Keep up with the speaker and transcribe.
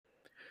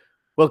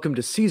Welcome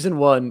to Season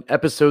 1,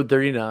 Episode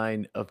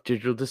 39 of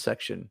Digital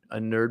Dissection, a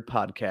nerd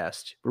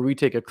podcast where we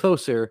take a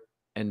closer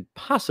and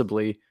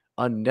possibly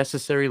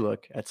unnecessary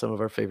look at some of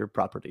our favorite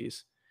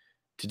properties.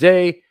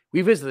 Today,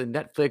 we visit the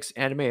Netflix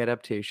anime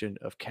adaptation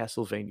of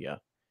Castlevania.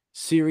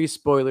 Series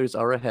spoilers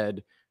are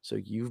ahead, so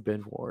you've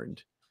been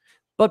warned.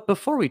 But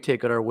before we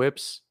take out our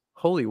whips,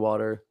 holy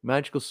water,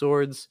 magical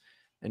swords,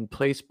 and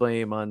place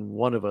blame on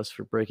one of us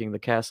for breaking the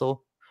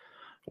castle,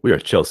 We are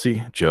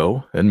Chelsea,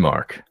 Joe, and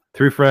Mark.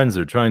 Three friends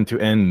are trying to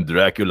end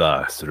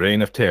Dracula's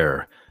reign of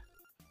terror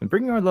and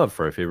bringing our love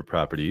for our favorite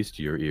properties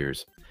to your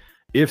ears.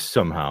 If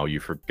somehow you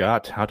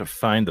forgot how to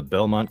find the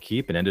Belmont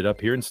Keep and ended up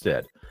here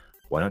instead,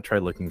 why not try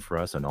looking for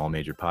us on all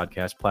major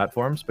podcast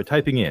platforms by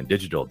typing in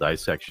Digital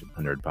Dissection,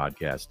 a nerd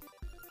podcast.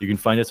 You can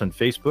find us on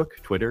Facebook,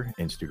 Twitter,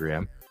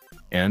 Instagram,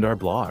 and our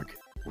blog,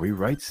 where we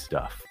write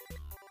stuff.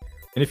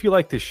 And if you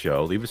like this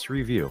show, leave us a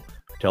review.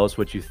 Tell us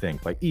what you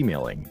think by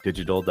emailing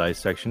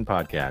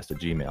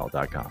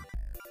digitaldissectionpodcast@gmail.com.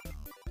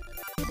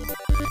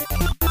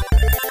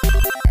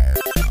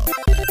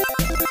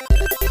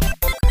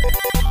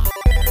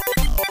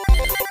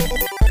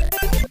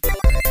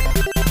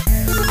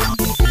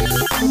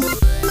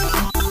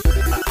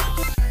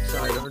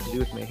 Sorry, I don't know what to do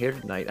with my hair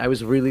tonight. I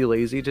was really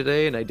lazy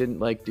today, and I didn't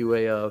do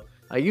a.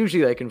 I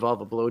usually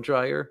involve a blow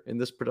dryer in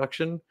this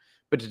production,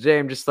 but today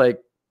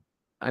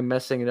I'm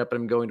messing it up,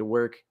 and I'm going to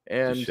work,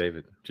 and Just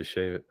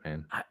shave it,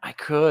 man. I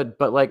could,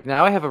 but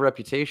now I have a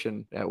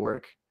reputation at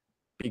work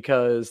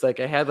because I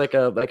had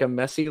a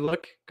messy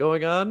look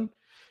going on,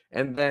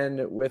 and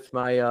then with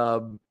my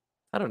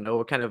I don't know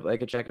what kind of a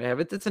jacket I have.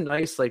 It's a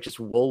nice just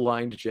wool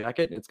lined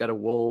jacket. It's got a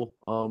wool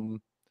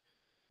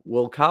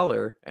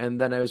collar, and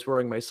then I was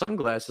wearing my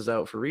sunglasses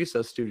out for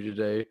recess studio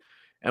today,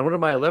 and one of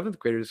my 11th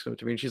graders came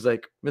to me and she's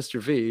like, "Mr.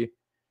 V,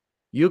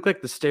 you look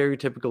like the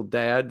stereotypical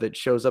dad that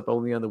shows up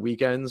only on the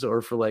weekends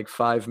or for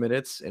 5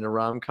 minutes in a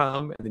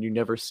rom-com and then you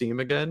never see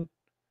him again."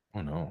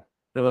 Oh no.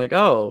 And I'm like,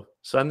 "Oh,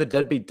 so I'm the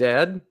deadbeat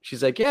dad?"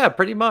 She's like, "Yeah,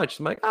 pretty much."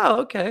 I'm like,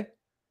 "Oh, okay."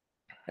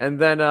 And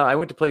then I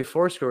went to play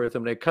Foursquare with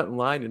him, and I cut in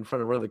line in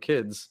front of one of the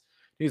kids.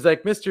 He's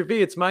like, "Mr.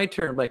 V, it's my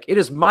turn." I'm like, "It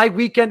is my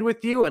weekend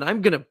with you, and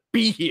I'm gonna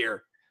be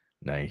here."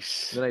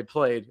 Nice. And then I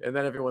played, and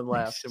then everyone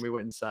laughed, Nice. and we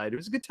went inside. It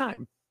was a good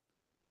time.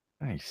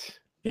 Nice.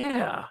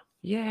 Yeah.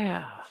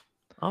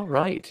 All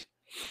right.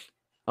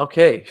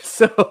 Okay,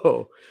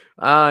 so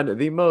on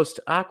the most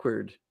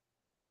awkward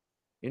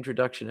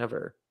introduction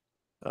ever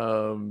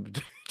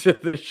to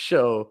the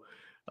show,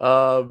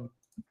 talking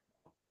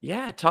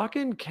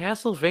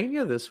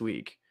Castlevania this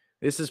week.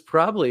 This is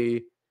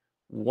probably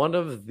one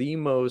of the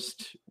more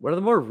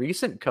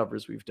recent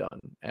covers we've done,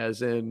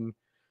 as in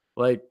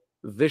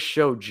this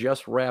show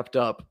just wrapped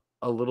up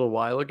a little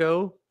while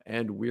ago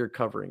and we're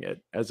covering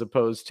it, as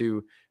opposed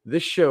to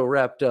this show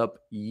wrapped up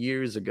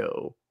years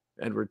ago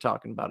and we're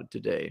talking about it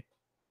today.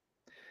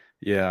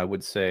 Yeah, I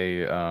would say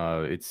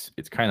it's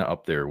kind of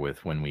up there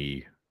with when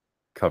we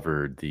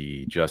covered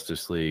the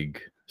Justice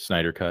League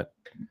Snyder Cut.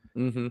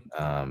 We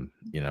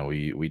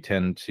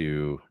tend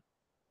to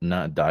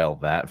not dial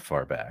that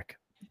far back.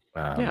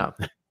 Yeah.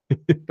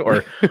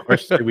 or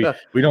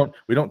we don't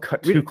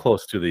cut too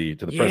close to the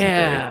present day.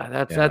 Yeah,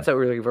 that's what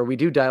we're looking for. We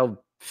do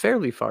dial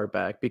fairly far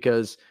back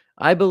because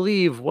I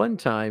believe one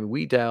time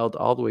we dialed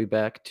all the way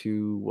back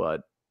to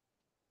what?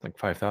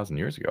 5,000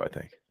 years ago, I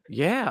think.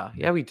 Yeah,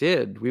 we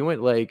did. We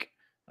went what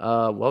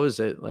was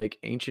it?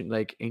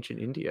 Ancient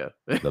India.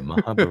 The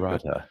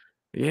Mahabharata.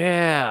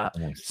 Yeah.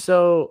 Nice.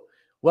 So,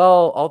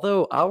 well,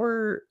 although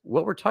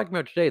what we're talking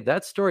about today,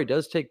 that story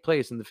does take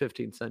place in the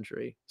 15th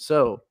century.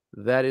 So,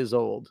 that is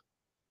old.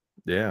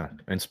 Yeah.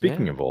 And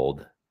speaking of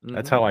old,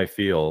 that's how I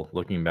feel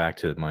looking back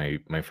to my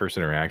first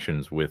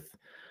interactions with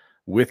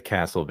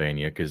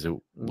Castlevania, because it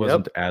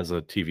wasn't as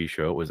a TV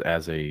show, it was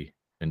as a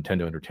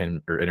Nintendo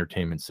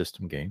entertainment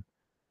system game.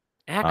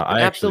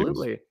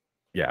 Absolutely.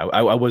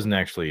 I wasn't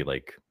actually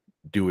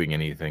doing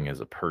anything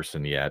as a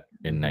person yet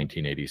in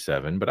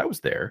 1987, but I was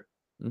there.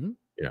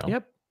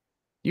 Yep.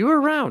 You were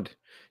around.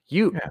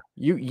 You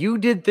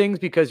did things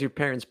because your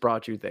parents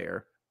brought you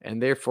there, and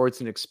therefore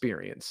it's an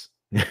experience.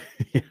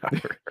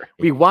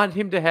 We want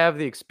him to have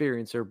the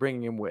experience or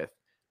bringing him with,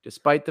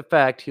 despite the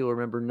fact he'll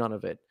remember none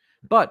of it.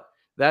 But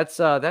that's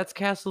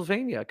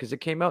Castlevania, because it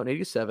came out in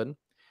 87.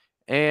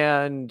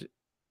 And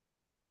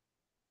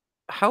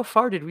how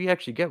far did we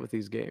actually get with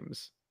these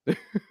games?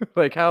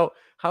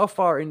 How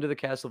far into the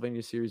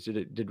Castlevania series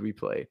did we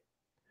play?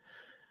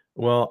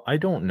 Well, I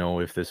don't know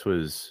if this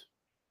was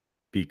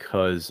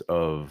because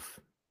of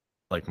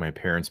my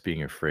parents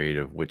being afraid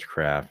of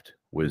witchcraft,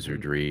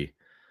 wizardry,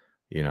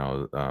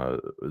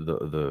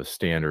 the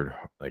standard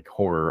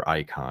horror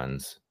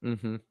icons.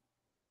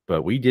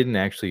 But we didn't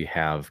actually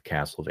have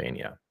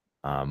Castlevania.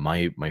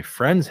 My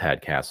friends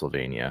had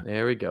Castlevania.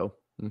 There we go.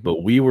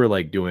 But we were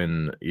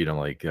doing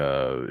Teenage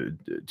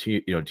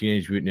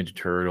Mutant Ninja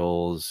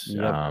Turtles,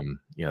 the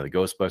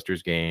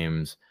Ghostbusters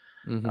games,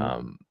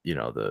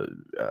 the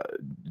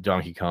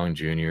Donkey Kong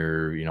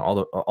Jr.,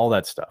 all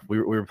that stuff.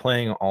 We were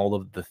playing all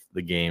of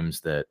the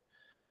games that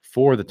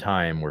for the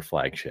time were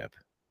flagship.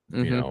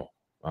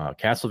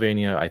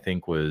 Castlevania, I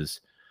think,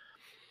 was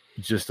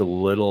just a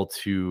little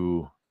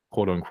too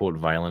quote unquote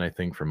violent, I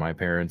think, for my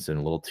parents, and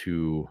a little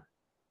too,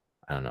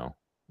 I don't know,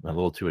 a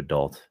little too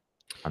adult.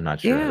 I'm not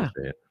sure how to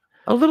Yeah, say it.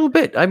 a little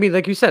bit. I mean,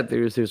 like you said,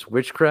 there's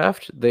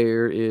witchcraft,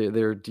 there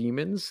are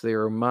demons,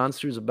 there are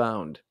monsters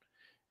abound.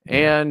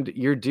 Yeah. And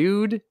your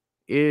dude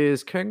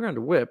is carrying around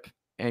a whip,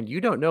 and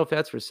you don't know if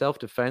that's for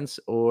self-defense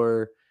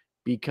or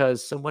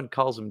because someone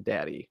calls him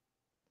daddy.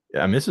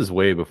 Yeah, I mean, this is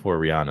way before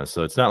Rihanna,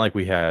 so it's not like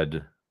we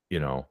had, a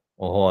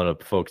whole lot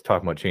of folks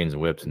talking about chains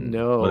and whips and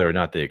whether or No,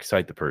 not they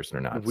excite the person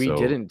or not. we So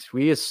didn't.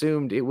 We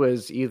assumed it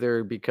was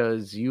either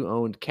because you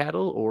owned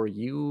cattle or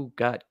you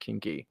got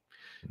kinky.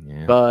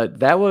 yeah. But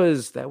that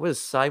was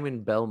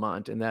Simon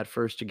Belmont in that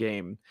first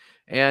game.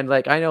 And,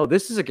 like, I know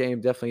this is a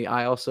game definitely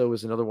I also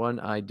was another one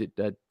I did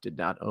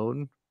not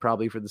own,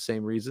 probably for the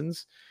same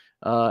reasons,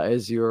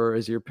 as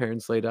your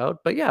parents laid out.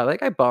 But, yeah,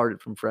 like, I borrowed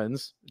it from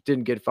friends.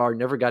 Didn't get far,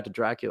 never got to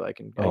Dracula, I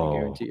can Oh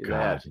guarantee you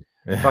that.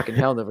 God. Fucking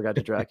hell, never got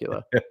to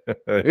Dracula.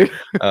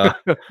 uh,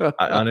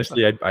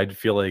 honestly, I'd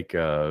feel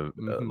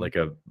Mhm. like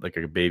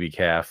a baby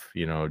calf,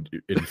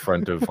 in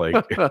front of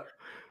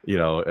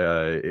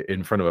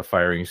in front of a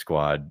firing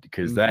squad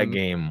because that Mhm.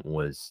 game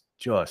was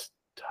just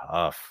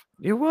tough.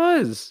 It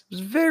was. It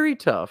was very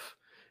tough.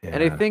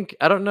 And I Yeah. think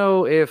I don't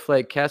know if,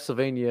 like,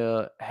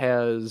 Castlevania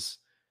has,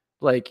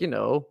 like,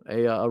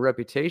 a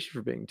reputation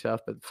for being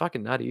tough, but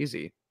fucking not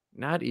easy.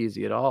 Not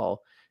easy at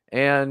all.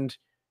 And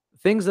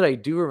things that I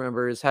do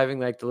remember is having,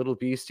 like, the little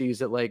beasties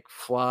that, like,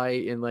 fly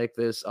in, like,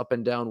 this up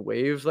and down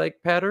wave,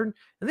 like, pattern,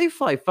 and they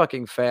fly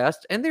fucking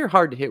fast, and they're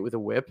hard to hit with a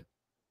whip.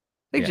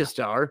 They Yeah. just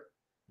are.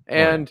 Oh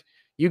yeah. And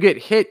you get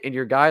hit and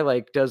your guy,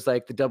 like, does,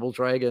 like, the double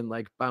dragon,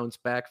 like, bounce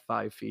back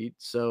 5 feet.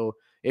 So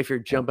if you're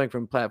Yeah. jumping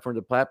from platform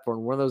to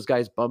platform, one of those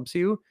guys bumps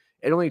you,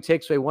 it only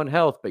takes away 1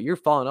 health, but you're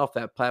falling off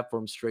that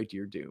platform straight to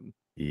your doom.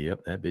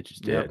 Yep, that bitch is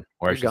Yep, dead.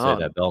 Or I you're should say gone.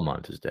 that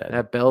Belmont is dead.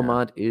 That Yeah.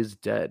 Belmont is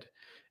dead.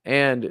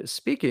 And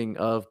speaking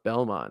of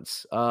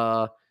Belmonts,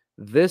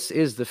 this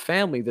is the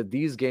family that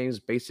these games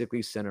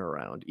basically center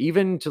around,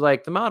 even to,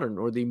 like, the modern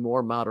or the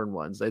more modern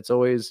ones. It's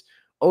always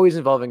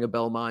involving a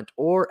Belmont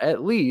or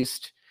at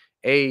least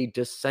a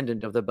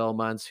descendant of the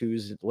Belmonts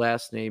whose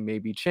last name may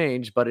be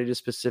changed, but it is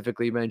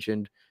specifically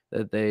mentioned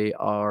that they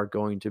are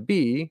going to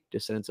be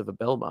descendants of a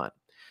Belmont.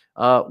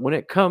 When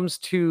it comes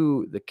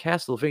to the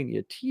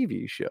Castlevania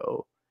TV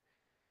show,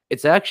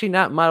 it's actually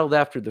not modeled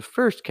after the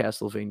first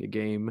Castlevania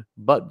game,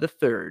 but the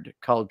third,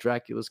 called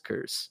Dracula's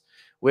Curse,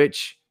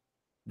 which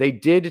they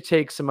did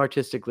take some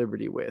artistic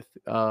liberty with,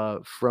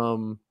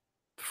 from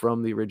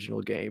the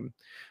original game.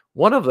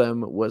 One of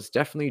them was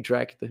definitely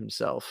Dracula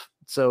himself.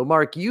 So,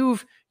 Mark,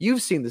 you've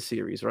seen the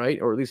series,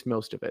 right? Or at least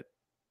most of it.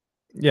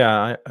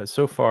 Yeah,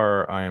 so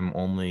far I'm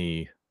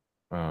only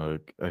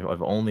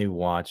I've only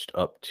watched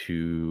up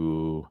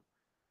to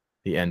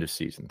the end of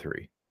season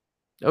 3.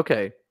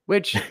 Okay.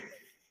 Which,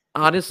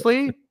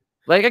 honestly,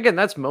 like, again,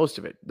 that's most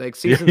of it. Like,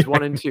 Yeah, seasons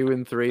 1 and 2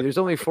 and 3, there's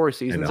only 4 I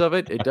seasons know. of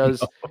it. It I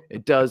does know.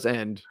 it does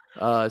end,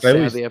 I always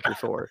sadly after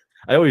 4.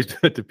 I always do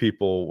it to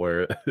people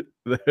where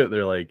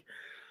they're like,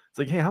 it's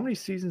like, "Hey, how many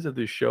seasons of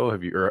this show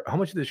have you or how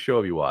much of this show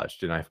have you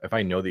watched?" And if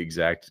I know the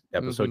exact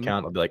episode Mhm.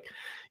 count, I'll be like,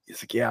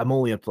 it's like, "Yeah, I'm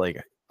only up to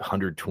like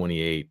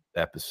 128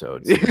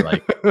 episodes." And they're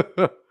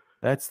like,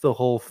 "That's the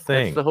whole That's the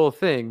thing." whole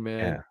thing,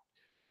 man. Yeah.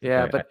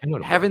 Yeah, I but know what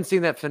I'm doing. haven't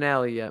seen that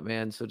finale yet,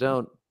 man, so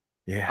don't.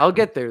 Yeah. I'll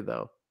get there,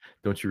 though.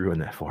 Don't you ruin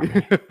that for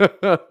me.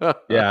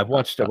 Yeah, I've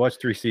watched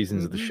 3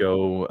 seasons of the Mhm.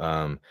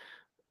 show,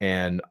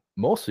 and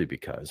mostly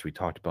because we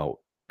talked about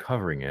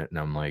covering it, and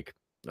I'm like,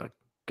 I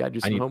gotta do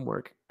I some need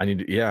homework. I need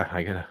to yeah,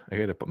 I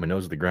gotta put my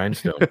nose to the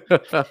grindstone.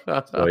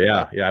 So,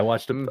 yeah, I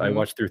Mhm.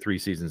 watched through 3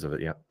 seasons of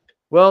it, yeah.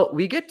 Well,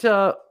 we get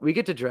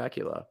to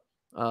Dracula.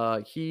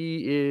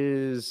 He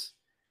is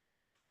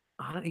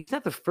I don't he's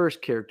not the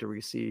first character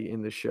we see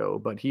in the show,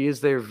 but he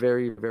is there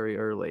very, very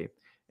early.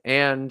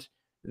 And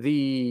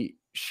the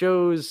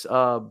show's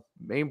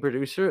main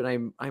producer,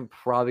 and I'm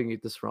probably gonna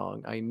get this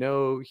wrong. I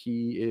know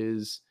he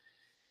is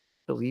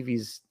I believe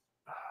he's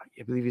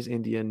I believe he's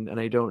Indian,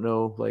 and I don't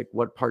know like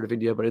what part of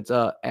India, but it's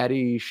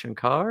Adi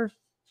Shankar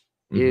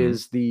Mhm.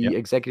 is the Yep.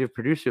 executive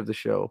producer of the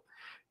show.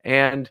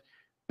 And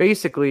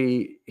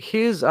basically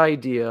his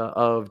idea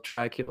of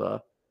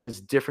Dracula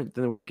is different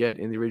than we get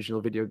in the original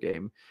video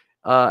game.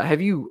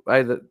 Have you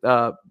either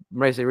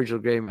when I say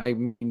original game, I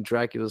mean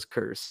Dracula's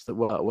Curse,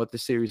 what the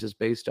series is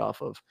based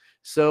off of.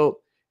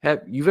 So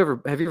have you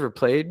ever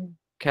played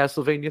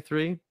Castlevania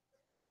 3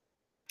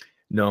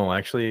 No,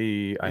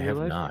 actually, I in real have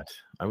life? not.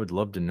 I would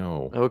love to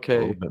know a little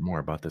Okay. bit more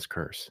about this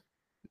curse.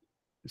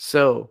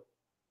 So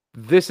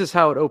this is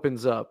how it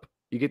opens up.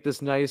 You get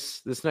this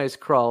nice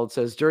crawl. It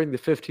says during the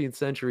 15th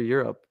century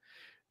Europe,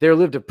 there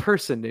lived a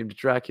person named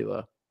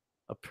Dracula.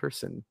 A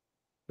person,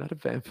 not a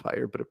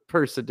vampire, but a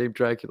person named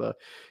Dracula.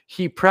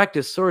 He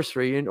practiced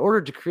sorcery in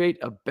order to create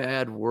a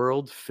bad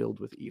world filled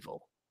with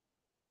evil.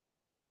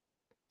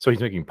 So he's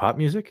making pop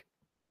music?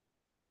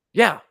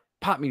 Yeah,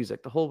 pop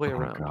music the whole way Oh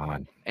around.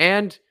 god.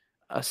 And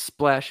a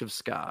splash of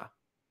ska.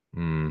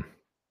 Mm.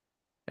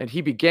 and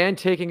he began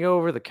taking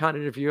over the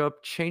continent of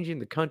Europe, changing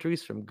the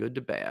countries from good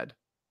to bad.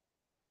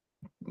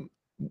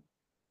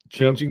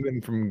 Changing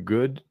them from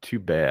good to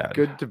bad.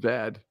 Good to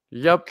bad.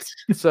 Yep.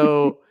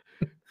 So,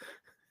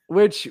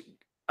 which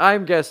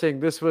I'm guessing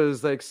this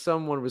was like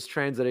someone was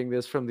translating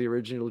this from the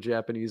original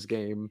Japanese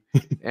game,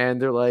 and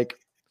they're like,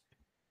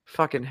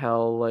 fucking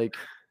hell, like,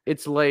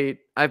 it's late.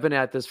 I've been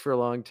at this for a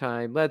long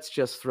time. Let's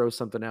just throw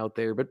something out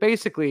there. But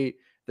basically,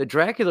 the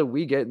Dracula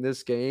we get in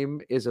this game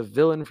is a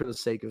villain for the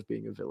sake of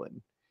being a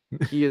villain.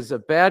 He is a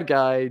bad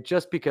guy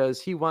just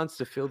because he wants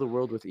to fill the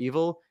world with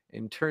evil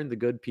and turn the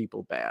good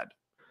people bad.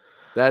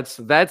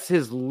 That's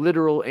his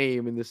literal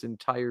aim in this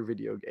entire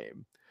video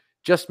game.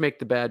 Just make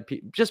the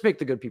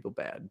good people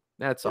bad.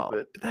 That's all.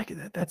 But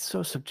that's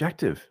so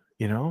subjective,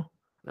 you know?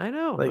 I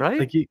know, Like,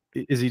 right?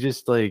 is he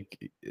just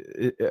like,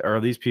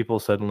 are these people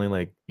suddenly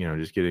like,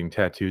 just getting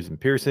tattoos and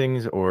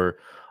piercings, or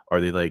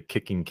are they like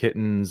kicking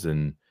kittens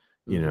and,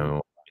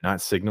 not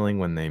signaling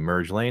when they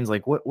merge lanes?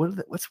 Like,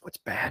 what's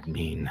bad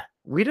mean?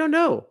 We don't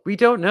know. We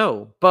don't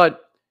know.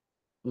 But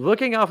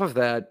looking off of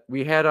that,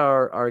 we had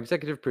our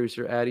executive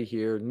producer, Addy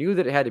here, knew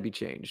that it had to be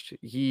changed.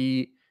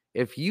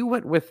 If you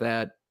went with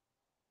that,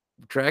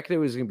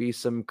 Dracula was going to be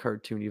some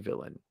cartoony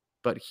villain.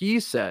 But he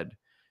said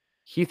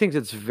he thinks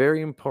it's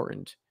very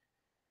important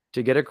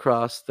to get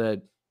across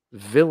that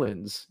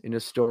villains in a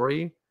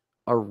story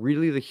are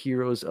really the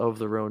heroes of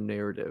their own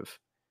narrative.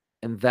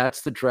 And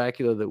that's the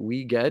Dracula that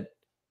we get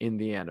in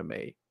the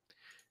anime.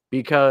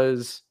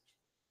 Because,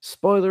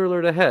 spoiler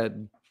alert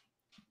ahead,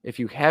 if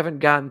you haven't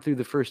gotten through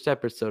the first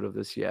episode of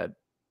this yet,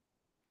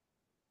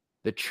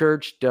 the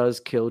church does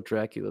kill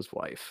Dracula's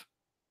wife.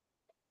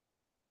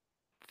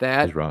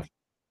 That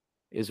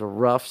is a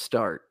rough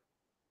start.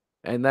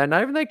 And then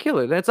not even they kill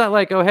it. It's not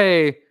like, oh,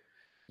 hey,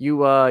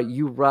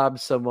 you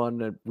robbed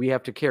someone. We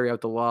have to carry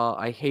out the law.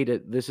 I hate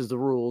it. This is the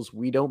rules.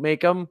 We don't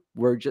make them.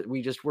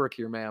 We just work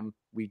here, ma'am.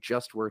 We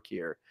just work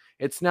here.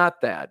 It's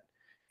not that.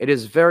 It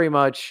is very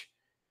much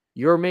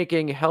you're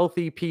making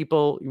healthy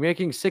people, you're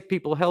making sick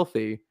people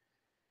healthy,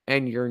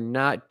 and you're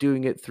not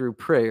doing it through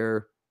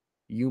prayer.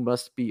 You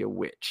must be a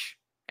witch.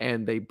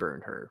 And they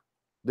burn her.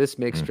 This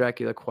makes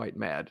Dracula quite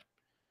mad.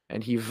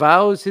 And he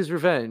vows his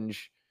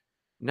revenge,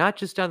 not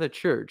just on the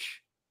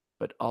church,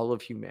 but all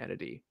of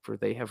humanity, for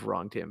they have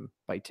wronged him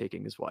by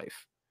taking his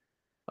wife.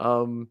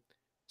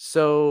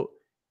 So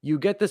you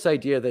get this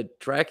idea that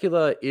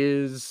Dracula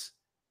is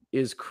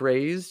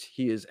crazed,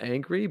 he is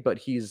angry, but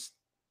he's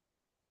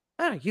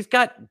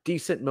got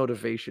decent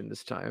motivation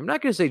this time. I'm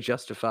not going to say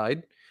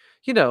justified.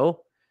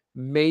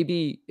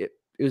 Maybe it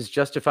was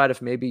justified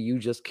if maybe you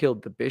just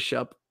killed the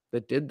bishop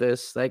that did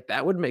this. Like,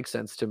 that would make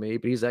sense to me.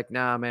 But he's like,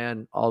 nah,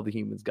 man, all the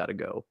humans got to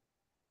go.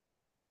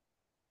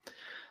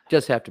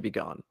 Just have to be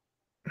gone.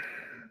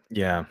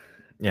 Yeah.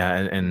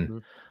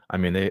 And I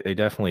mean, they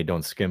definitely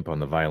don't skimp on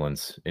the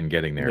violence in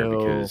getting there,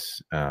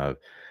 because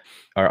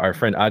our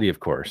friend Adi, of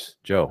course,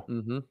 Joe,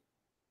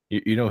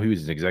 you know who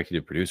he's an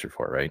executive producer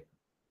for, right?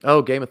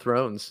 Oh, Game of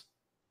Thrones.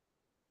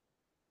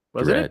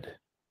 Was Dredd. it?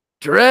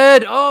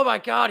 Dredd. Oh my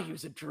God, he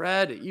was a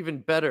Dredd. Even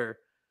better.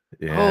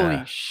 Yeah.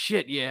 Holy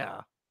shit,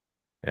 yeah.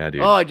 Yeah, dude.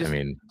 Oh, I just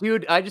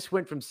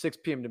went from 6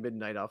 p.m. to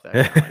midnight off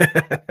that.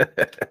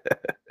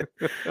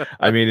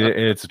 I mean,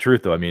 it's the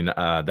truth though. I mean,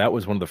 that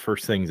was one of the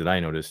first things that I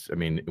noticed. I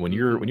mean, when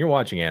you're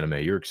watching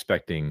anime, you're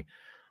expecting,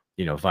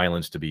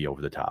 violence to be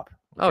over the top.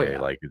 Okay? Oh yeah.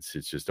 Like it's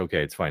just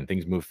okay. It's fine.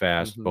 Things move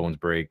fast. Bones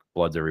break.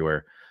 Blood's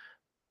everywhere.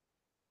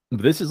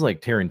 But this is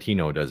like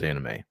Tarantino does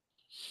anime.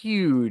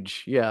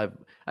 Huge. Yeah.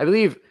 I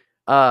believe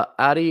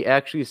Adi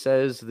actually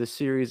says the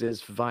series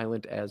is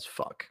violent as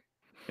fuck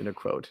in a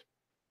quote.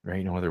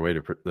 Right. No other way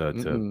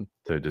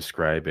to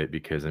describe it,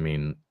 because I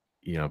mean,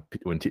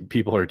 when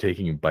people are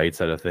taking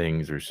bites out of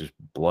things, there's just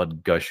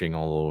blood gushing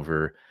all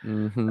over.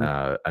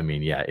 I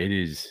mean, yeah, it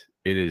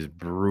is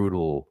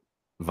brutal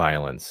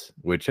violence,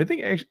 which I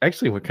think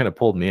actually what kind of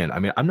pulled me in. I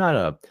mean, I'm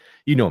not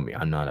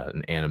I'm not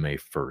an anime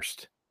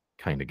first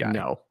kind of guy.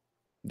 No,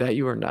 that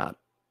you are not.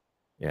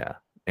 Yeah.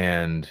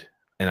 And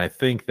I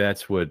think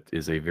that's what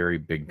is a very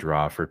big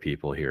draw for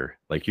people here.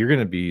 Like, you're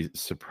going to be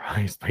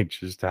surprised by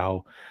just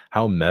how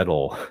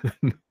metal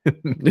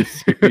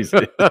this series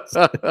is.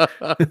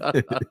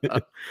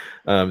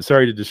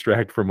 Sorry to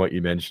distract from what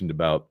you mentioned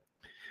about,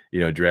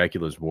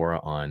 Dracula's war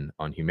on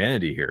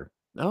humanity here.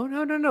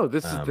 No.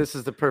 This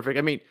is the perfect.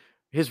 I mean,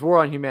 his war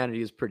on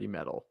humanity is pretty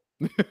metal.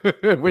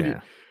 Especially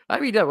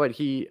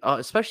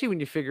when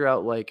you figure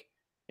out like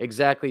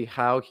exactly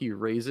how he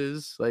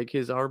raises like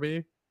his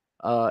army.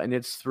 And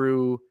it's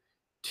through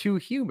 2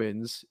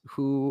 humans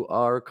who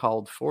are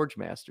called Forge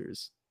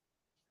Masters,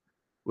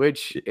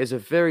 which is a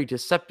very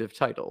deceptive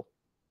title.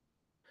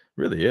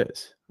 Really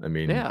is. I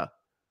mean, yeah.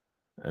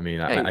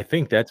 I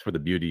think that's where the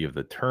beauty of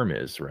the term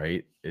is,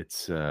 right?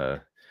 It's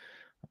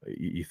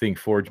you think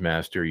Forge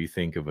Master, you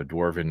think of a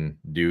dwarven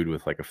dude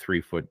with like a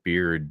 3-foot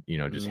beard,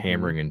 just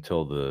hammering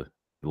until the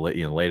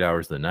late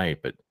hours of the night.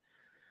 But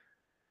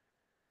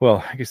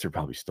well, I guess they're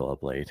probably still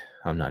up late.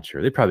 I'm not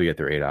sure. They probably get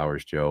their 8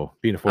 hours, Joe.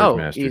 Being a Forge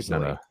Master is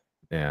not a...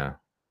 Yeah.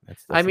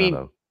 I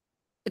mean,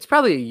 It's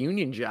probably a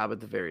union job at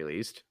the very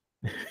least.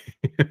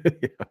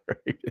 Yeah,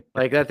 right.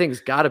 Like that thing's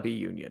got to be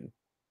union.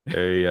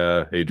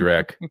 Hey,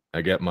 Drac,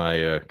 I got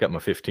my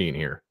 15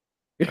 here.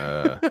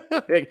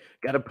 Hey,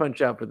 got to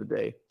punch out for the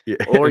day, Yeah,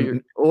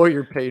 or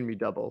you're paying me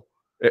double.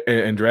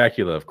 and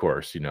Dracula, of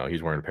course,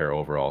 he's wearing a pair of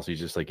overalls. He's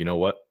just like, you know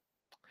what?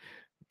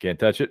 Can't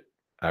touch it.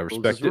 I Rules is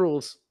respect it.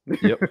 rules.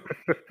 Yep.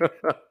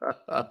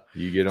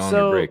 You get on your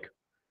So break.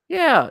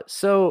 yeah,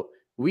 so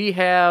we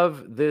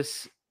have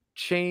this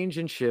change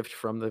and shift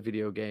from the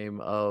video game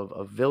of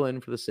a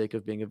villain for the sake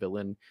of being a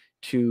villain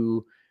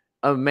to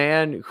a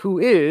man who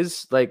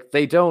is like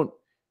they don't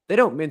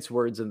mince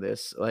words in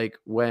this. Like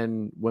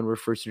when we're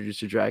first introduced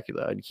to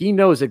Dracula, and he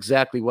knows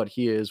exactly what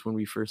he is when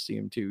we first see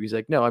him too. He's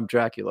like, no, I'm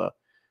Dracula,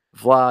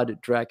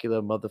 Vlad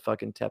Dracula,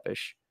 motherfucking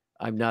Tepish.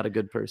 I'm not a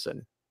good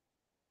person.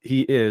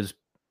 He is,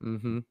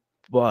 Mm-hmm.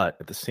 but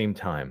at the same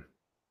time,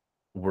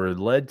 we're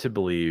led to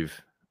believe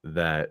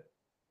that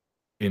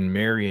in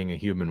marrying a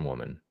human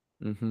woman,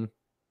 Mm-hmm.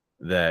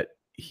 that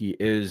he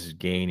is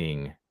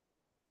gaining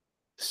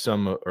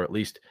some, or at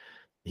least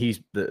he's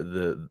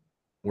the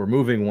we're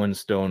moving one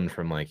stone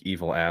from like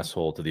evil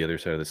asshole to the other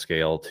side of the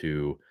scale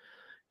to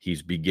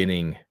he's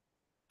beginning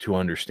to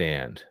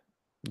understand.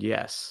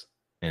 Yes.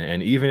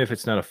 And even if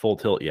it's not a full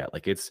tilt yet,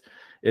 like it's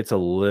a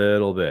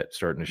little bit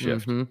starting to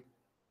shift. Mm-hmm.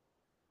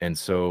 And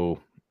so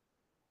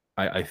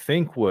I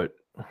think what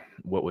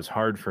was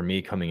hard for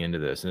me coming into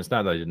this, and it's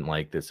not that I didn't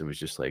like this, it was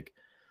just like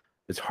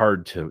it's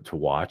hard to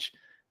watch,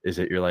 is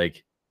that you're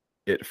like,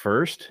 at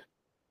first,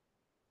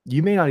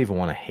 you may not even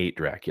want to hate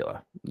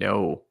Dracula.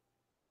 No.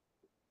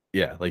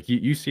 Yeah, like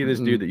you see this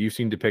dude Mm-mm. that you've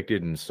seen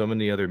depicted in so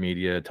many other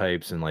media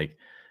types, and like,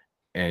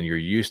 and you're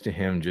used to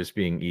him just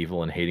being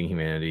evil and hating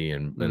humanity,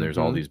 and there's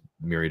all Mm-hmm. these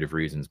myriad of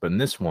reasons. But in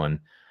this one,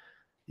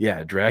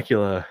 yeah,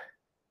 Dracula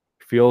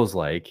feels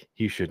like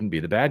he shouldn't be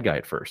the bad guy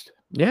at first.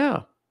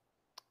 Yeah.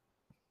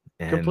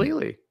 And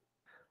Completely.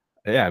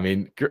 yeah, I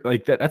mean,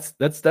 like that's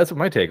what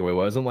my takeaway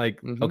was. I'm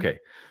like, Mm-hmm. okay,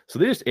 so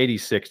they just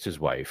 86'd his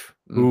wife,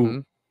 who, Mm-hmm.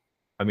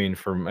 I mean,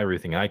 from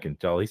everything I can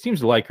tell, he seems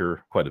to like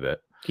her quite a bit.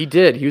 He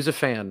did. He was a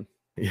fan.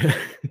 Yeah.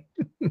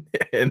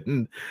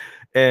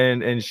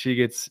 and she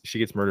gets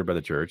murdered by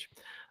the church.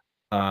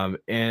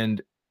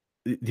 And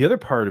the other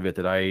part of it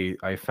that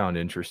I found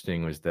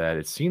interesting was that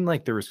it seemed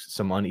like there was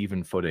some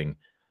uneven footing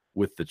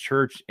with the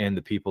church and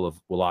the people of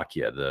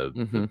Wallachia, the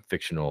Mm-hmm.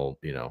 fictional,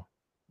 we're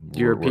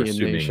European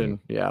assuming, nation.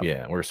 Yeah.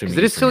 yeah, we're assuming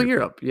Because it is Eastern still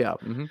Europe. Europe.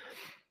 Yeah.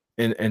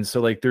 Mm-hmm. And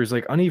so like there's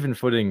like uneven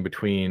footing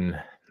between,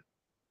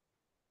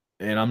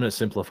 and I'm going to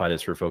simplify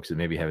this for folks that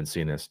maybe haven't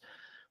seen this.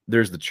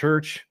 There's the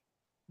church,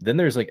 then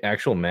there's like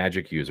actual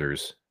magic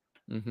users,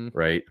 Mm-hmm.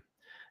 right?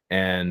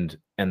 And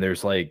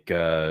there's like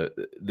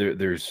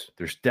there's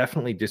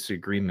definitely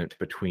disagreement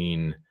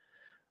between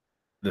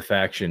the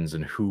factions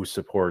and who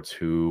supports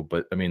who,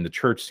 but I mean the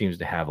church seems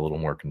to have a little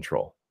more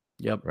control.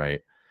 Yep.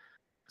 Right.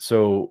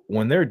 So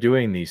when they're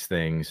doing these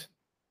things,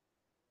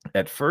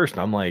 at first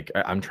I'm like,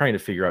 I'm trying to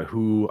figure out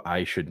who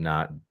I should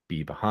not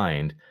be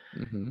behind.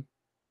 Mm-hmm.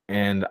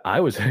 And I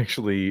was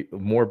actually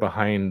more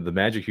behind the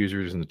magic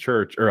users in the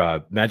church,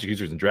 or magic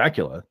users in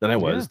Dracula, than I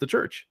was the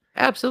church.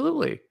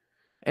 Absolutely.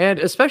 And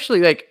especially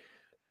like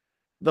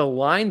the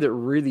line that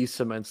really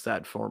cements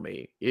that for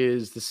me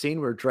is the scene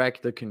where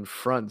Dracula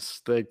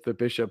confronts the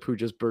bishop who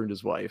just burned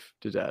his wife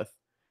to death.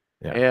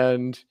 Yeah.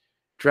 And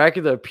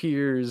Dracula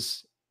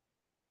appears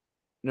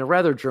in a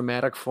rather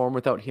dramatic form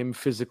without him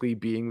physically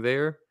being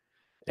there.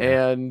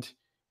 Yeah. And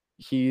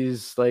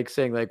he's like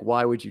saying, like,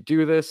 why would you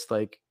do this?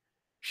 Like,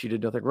 she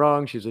did nothing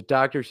wrong. She's a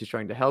doctor. She's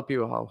trying to help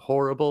you. How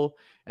horrible.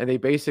 And they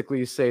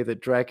basically say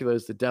that Dracula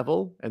is the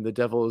devil, and the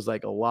devil is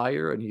like a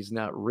liar, and he's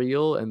not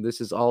real, and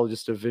this is all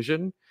just a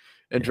vision.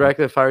 And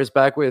Dracula fires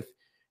back with,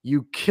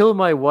 you kill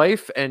my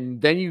wife, and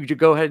then you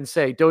go ahead and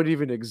say, don't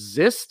even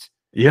exist?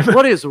 Yeah.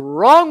 What is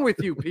wrong with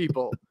you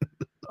people?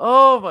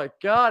 Oh my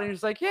God. And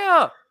he's like,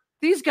 yeah,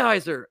 these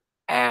guys are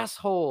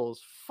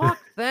assholes. Fuck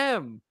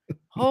them.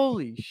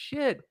 Holy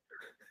shit.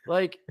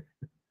 Like,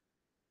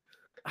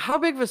 how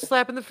big of a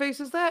slap in the face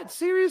is that?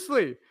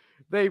 Seriously.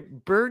 They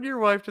burn your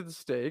wife to the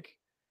stake.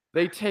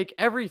 They take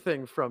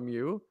everything from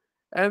you.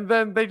 And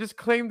then they just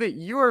claim that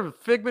you are a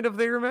figment of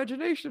their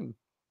imagination.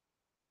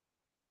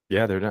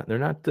 Yeah, they're not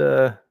going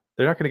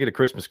to get a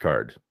Christmas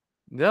card.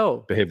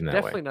 No, behaving that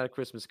definitely way. not a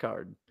Christmas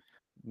card.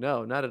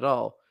 No, not at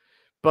all.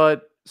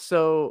 But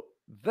so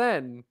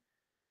then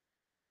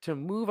to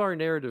move our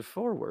narrative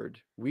forward,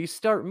 we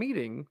start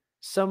meeting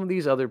some of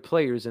these other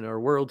players in our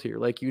world here.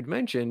 Like you'd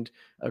mentioned,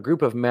 a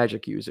group of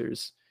magic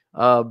users.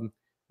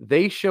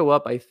 They show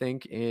up, I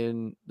think,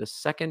 in the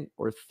second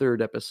or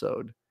third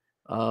episode,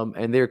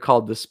 and they're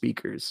called the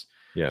Speakers.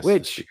 Yes,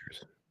 which the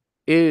Speakers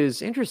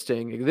is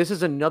interesting. This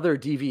is another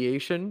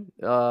deviation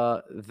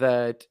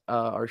that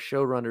our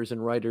showrunners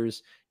and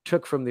writers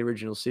took from the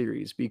original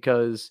series,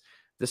 because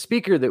the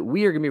speaker that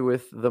we are going to be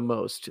with the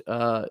most,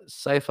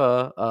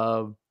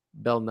 Saifa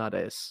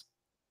Belnades,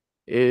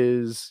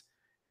 is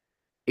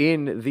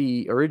in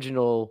the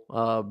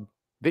original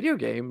video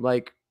game.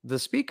 Like the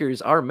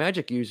speakers are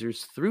magic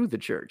users through the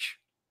church.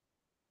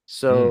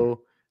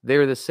 So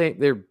They're the same.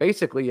 They're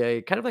basically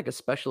a kind of like a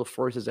special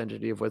forces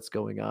entity of what's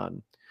going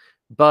on.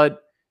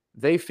 But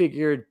they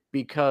figured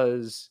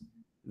because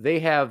they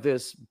have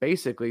this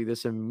basically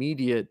this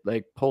immediate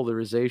like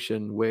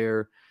polarization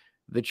where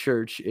the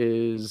church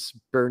is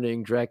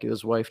burning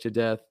Dracula's wife to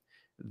death.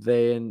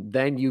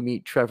 Then you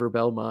meet Trevor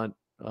Belmont,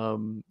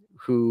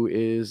 who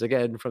is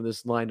again from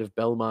this line of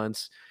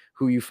Belmonts,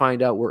 who you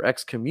find out were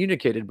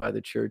excommunicated by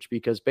the church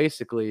because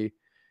basically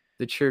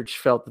the church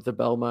felt that the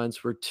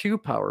Belmonts were too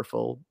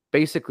powerful,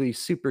 basically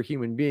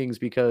superhuman beings,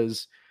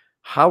 because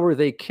how are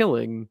they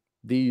killing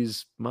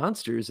these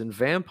monsters and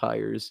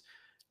vampires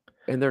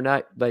and they're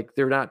not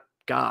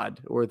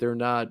God or they're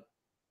not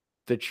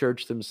the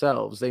church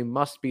themselves. They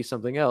must be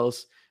something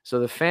else. So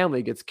the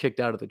family gets kicked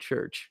out of the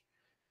church.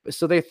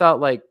 So they thought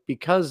like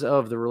because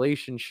of the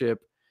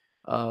relationship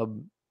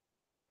um,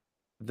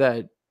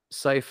 that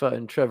Sypha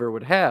and Trevor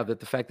would have, that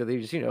the fact that they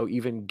just,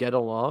 even get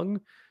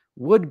along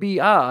would be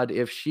odd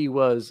if she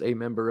was a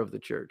member of the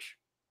church.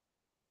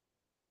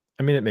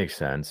 I mean, it makes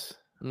sense.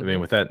 I mean,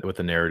 Mhm. with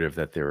the narrative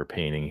that they were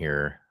painting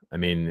here, I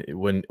mean,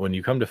 when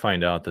you come to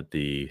find out that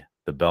the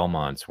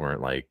Belmonts weren't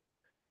like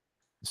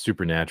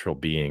supernatural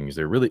beings,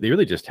 they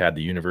really just had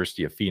the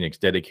University of Phoenix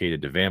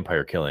dedicated to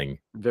vampire killing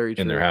Very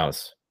in their true.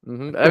 house.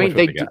 Mhm. That's I pretty mean,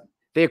 much what they got.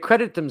 they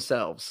accredit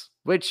themselves,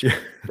 which, Yeah.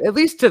 at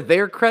least to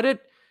their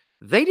credit,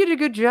 they did a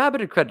good job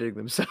at accrediting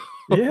themselves.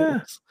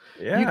 Yeah.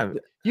 You Yeah.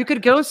 you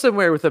could go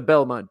somewhere with a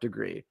Belmont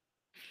degree.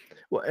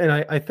 Well, and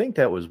I think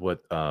that was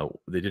what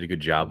they did a good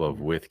job of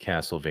Mhm. with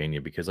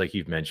Castlevania because, like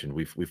you've mentioned,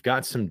 we've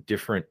got some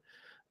different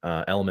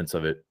elements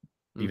of it,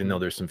 even though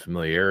Mhm. there's some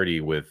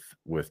familiarity with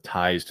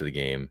ties to the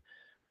game.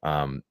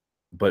 Um,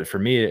 but for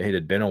me, it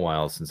had been a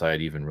while since I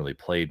had even really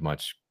played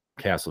much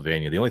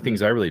Castlevania. The only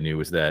things Mm. I really knew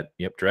was that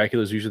yep,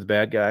 Dracula's usually the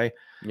bad guy,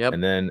 Yep.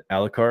 and then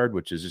Alucard,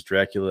 which is just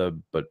Dracula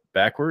but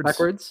backwards.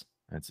 Backwards.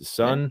 That's his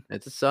Yeah, son.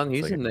 it's a son, It's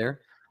he's like in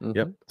there.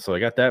 yep. Mhm. So I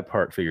got that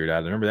part figured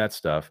out. I remember that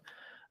stuff.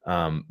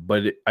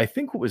 I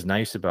think what was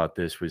nice about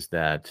this was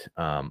that,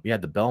 yeah,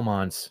 the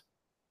Belmonts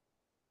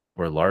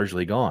were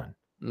largely gone,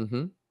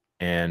 Mhm.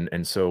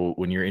 and so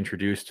when you're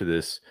introduced to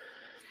this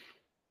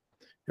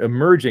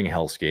emerging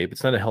hellscape,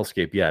 it's not a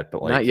hellscape yet,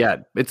 but Not like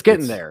yet. It's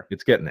getting there.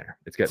 it's getting there.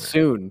 It's getting there.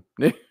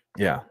 Soon.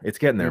 Yeah, it's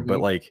getting there. But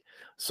Mhm. like,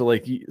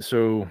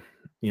 so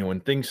when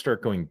things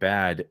start going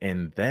bad,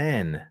 and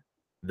then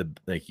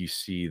you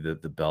see the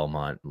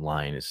Belmont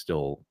line is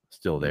still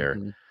there.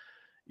 Mhm.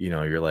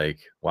 You're like,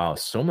 wow,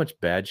 so much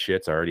bad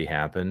shit's already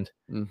happened,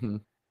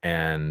 Mhm.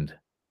 and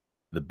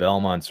the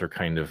Belmonts are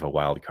kind of a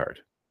wild card.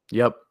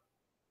 Yep.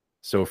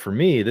 So for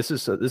me, this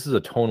is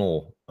a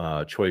tonal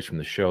choice from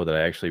the show that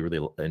I actually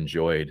really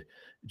enjoyed,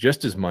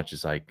 just as much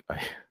as I kind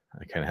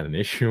of had an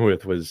issue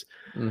with was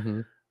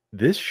Mhm.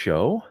 this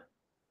show.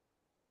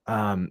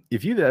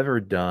 If you've ever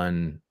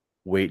done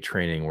weight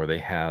training where they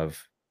have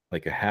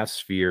like a half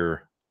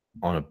sphere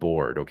on a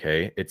board,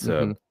 okay,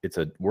 Mhm. it's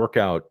a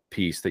workout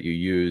piece that you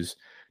use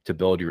to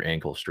build your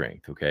ankle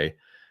strength, okay,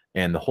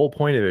 and the whole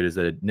point of it is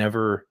that it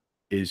never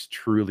is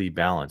truly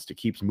balanced. It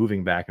keeps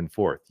moving back and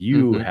forth.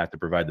 You Mhm. have to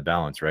provide the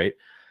balance, right?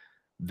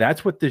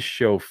 That's what this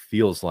show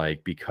feels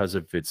like because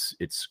of its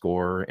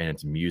score and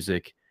its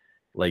music.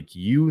 Like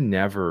you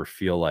never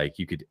feel like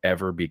you could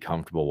ever be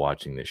comfortable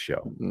watching this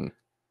show. Mhm.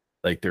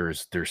 Like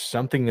there's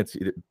something that's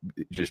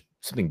just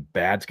something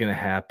bad's gonna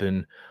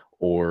happen,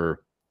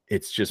 or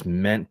it's just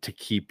meant to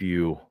keep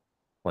you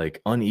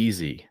like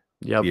uneasy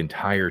the Yep.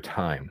 entire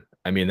time.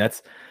 I mean,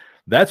 that's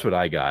what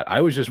I got.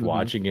 I was just Mhm.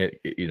 watching it,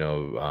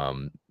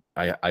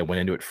 I went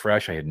into it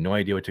fresh. I had no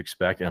idea what to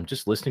expect, and I'm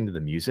just listening to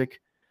the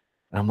music,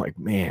 and I'm like,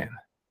 man,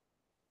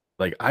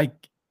 like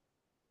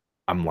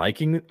I'm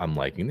liking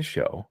the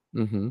show,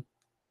 Mhm.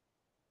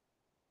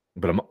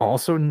 but I'm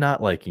also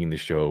not liking the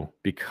show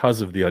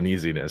because of the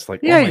uneasiness.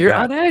 Like, oh Yeah, my you're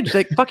god. on edge,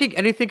 like, fucking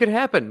anything could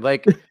happen,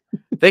 like,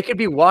 they could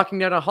be walking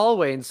down a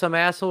hallway and some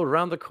asshole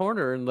around the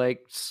corner and,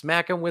 like,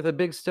 smack him with a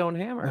big stone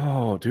hammer.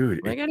 Oh,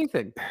 dude, Like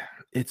anything.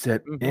 it's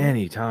at Mhm.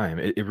 any time.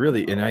 It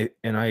really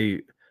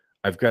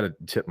I've gotta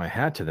tip my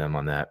hat to them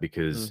on that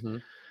because,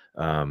 Mhm.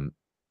 um,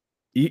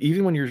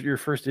 even when you're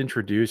first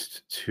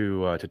introduced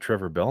to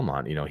Trevor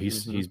Belmont, Mhm.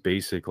 he's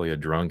basically a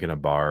drunk in a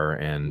bar,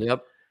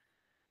 Yep.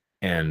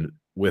 and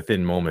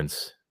within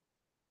moments,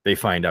 they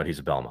find out he's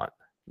a Belmont.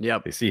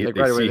 Yep. Like, They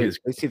right away, see his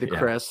they see the yeah,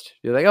 crest.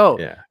 You're like, "Oh,"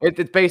 yeah.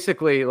 it's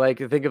basically like,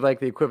 think of, like,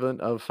 the equivalent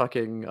of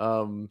fucking,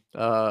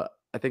 I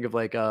think of,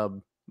 like,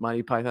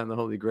 Monty Python and the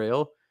Holy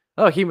Grail.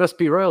 "Oh, he must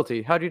be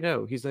royalty. How do you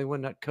know? He's the only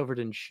one not covered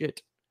in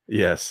shit."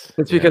 Yes,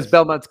 It's because yes.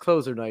 Belmont's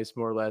clothes are nice,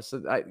 more or less.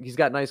 He's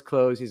got nice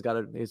clothes, he's got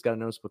a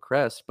noticeable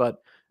crest,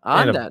 but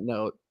And on a that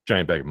note,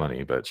 giant bag of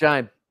money, but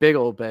giant, big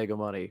old bag of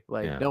money,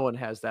 like, yeah, no one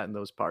has that in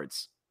those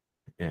parts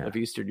yeah. of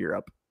Eastern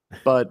Europe.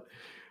 But,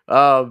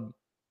 um,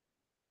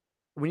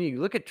 when you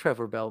look at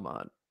Trevor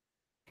Belmont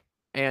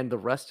and the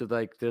rest of,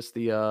 like, just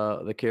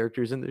the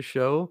characters in the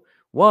show,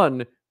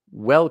 one,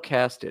 well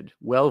casted,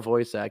 well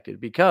voice acted,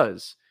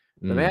 because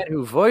the man Mm,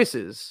 who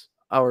voices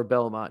our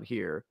Belmont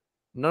here,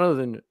 none other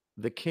than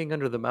the king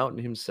under the mountain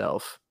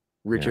himself,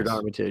 Richard yes,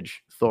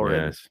 Armitage,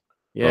 Thorin. yes.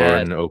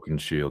 Yes. Thorin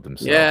Oakenshield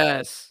himself.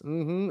 Yes.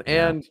 Yeah.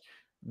 And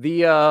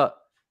the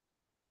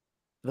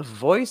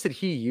voice that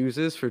he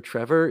uses for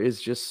Trevor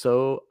is just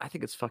so, I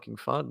think it's fucking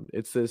fun.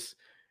 It's this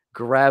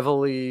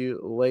gravelly,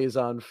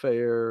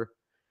 laissez-faire.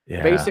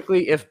 Yeah.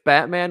 Basically, if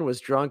Batman was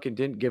drunk and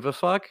didn't give a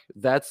fuck,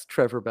 that's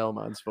Trevor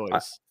Belmont's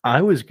voice.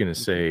 I was gonna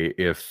say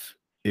if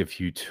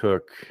you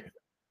took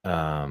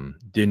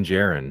Din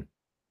Djarin,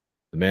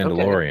 the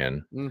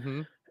Mandalorian,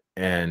 Okay.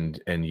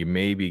 and you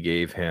maybe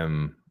gave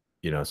him,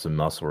 you know, some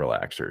muscle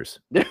relaxers,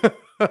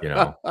 you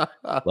know,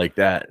 like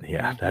that.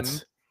 Yeah,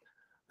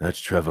 that's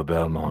Trevor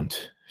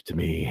Belmont to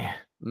me.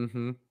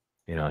 You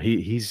know,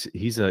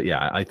 he's a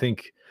yeah. I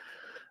think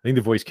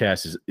the voice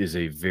cast is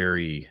a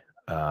very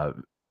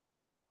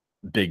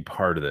big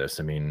part of this.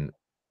 I mean,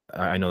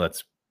 I know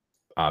that's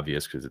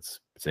obvious because it's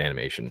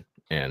animation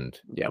and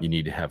you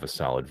need to have a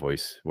solid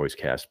voice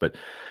cast, but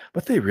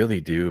they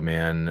really do,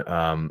 man.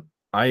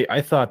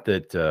 I thought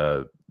that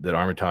that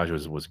Armitage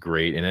was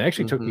great, and it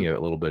actually took me a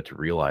little bit to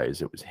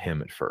realize it was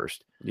him at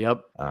first.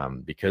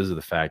 Because of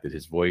the fact that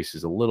his voice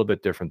is a little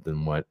bit different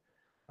than what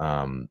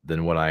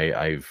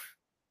I've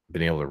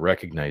been able to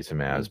recognize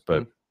him as.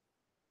 But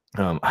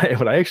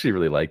what I actually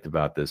really liked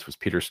about this was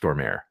Peter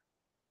Stormare.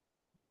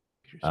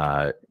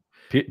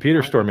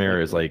 Peter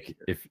Stormare is like,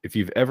 if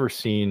you've ever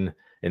seen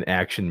an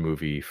action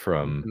movie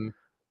from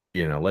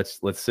you know, let's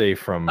say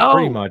from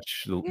pretty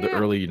much the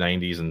early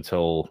 90s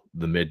until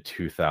the mid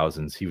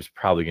 2000s, he was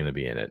probably going to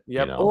be in it.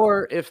 You know?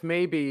 Or if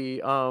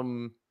maybe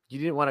you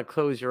didn't want to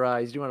close your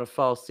eyes, you didn't want to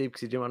fall asleep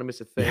because you didn't want to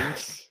miss a thing.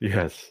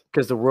 Yes.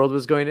 Because the world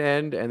was going to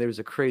end and there was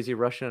a crazy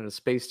Russian on a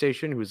space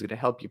station who was going to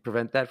help you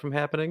prevent that from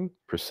happening.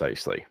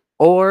 Precisely.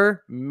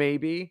 Or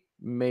maybe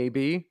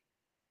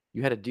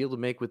you had a deal to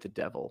make with the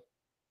devil.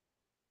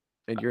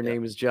 And your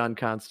name is John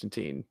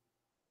Constantine.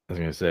 I was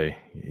gonna say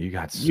you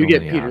get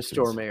Peter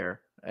Stormare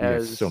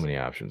as so many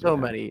options. So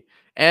many.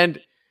 And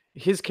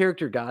his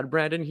character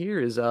Godbrand in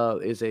here is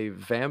a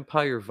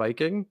vampire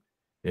Viking.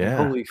 Yeah.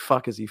 And holy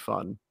fuck, is he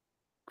fun.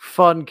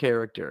 Fun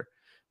character.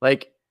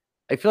 Like,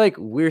 I feel like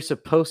we're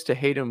supposed to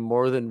hate him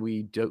more than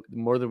we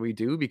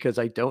do because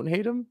I don't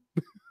hate him.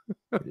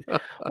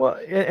 Well,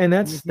 and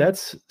that's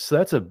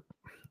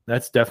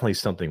definitely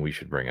something we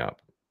should bring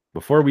up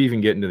before we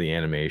even get into the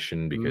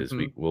animation, because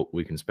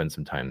we can spend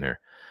some time there.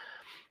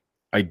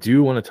 I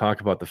do want to talk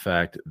about the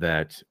fact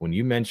that when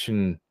you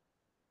mention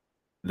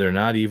they're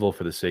not evil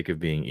for the sake of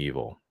being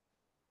evil,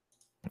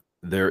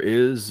 there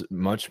is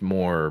much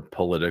more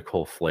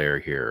political flair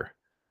here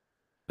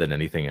than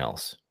anything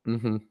else.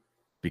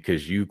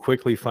 Because you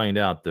quickly find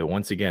out that,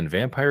 once again,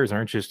 vampires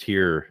aren't just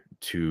here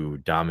to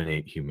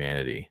dominate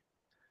humanity.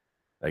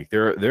 Like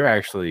they're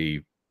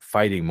actually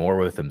fighting more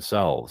with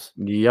themselves.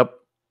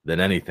 Than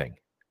anything.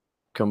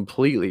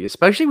 Completely.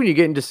 Especially when you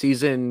get into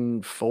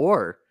season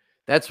 4.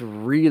 That's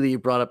really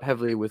brought up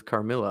heavily with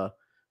Carmilla.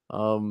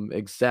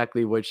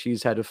 Exactly what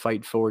she's had to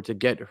fight for to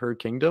get her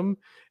kingdom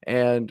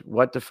and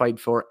what to fight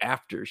for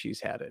after she's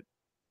had it.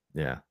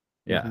 Yeah.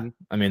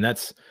 I mean,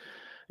 that's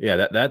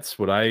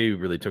what I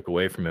really took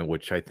away from it,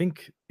 which I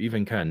think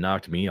even kind of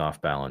knocked me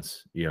off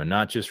balance, you know,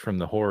 not just from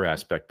the horror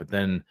aspect, but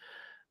then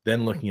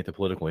looking at the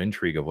political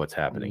intrigue of what's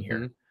happening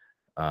here.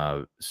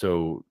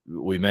 So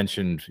we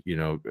mentioned, you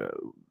know,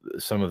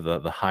 some of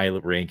the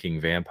high-ranking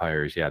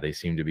vampires. Yeah, they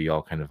seem to be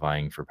all kind of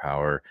vying for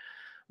power,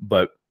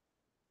 but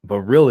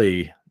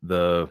really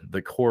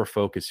the core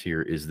focus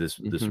here is this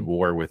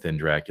war within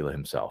Dracula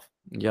himself.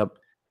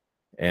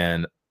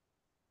 And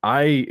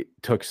I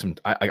took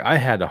I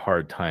had a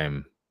hard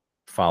time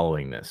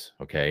following this,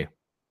 okay?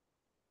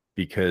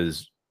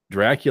 Because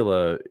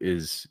Dracula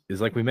is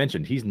like we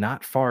mentioned, he's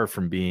not far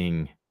from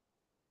being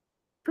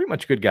pretty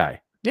much a good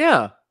guy.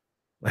 Yeah.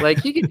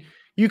 Like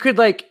you could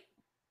like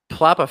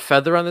plop a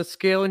feather on the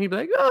scale and he'd be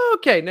like, "Oh,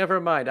 okay,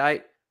 never mind.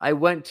 I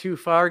went too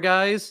far,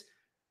 guys.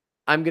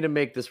 I'm going to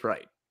make this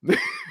right."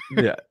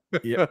 Yeah.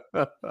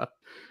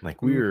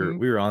 Like we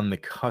were on the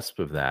cusp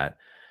of that.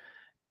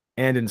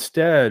 And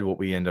instead what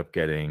we end up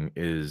getting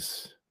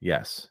is,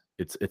 yes,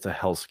 it's a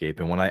hellscape.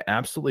 And what I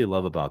absolutely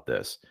love about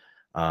this,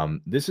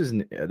 this is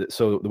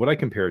so what I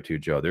compare it to,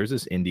 Joe, there's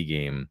this indie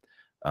game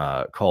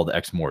called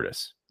Ex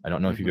Mortis. I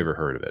don't know if you've ever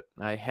heard of it.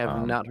 I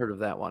have not heard of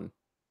that one.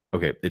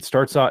 Okay, it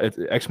starts out,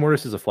 Ex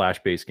Mortis is a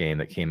Flash-based game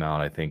that came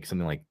out, I think,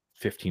 something like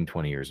 15,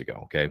 20 years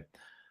ago, okay?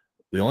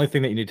 The only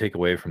thing that you need to take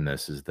away from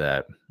this is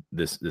that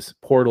this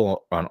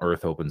portal on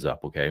Earth opens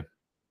up, okay?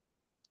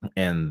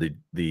 And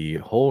the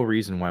whole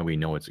reason why we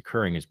know it's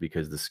occurring is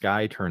because the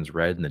sky turns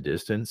red in the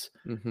distance,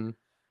 and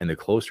the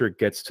closer it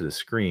gets to the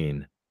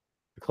screen,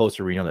 the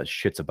closer we know that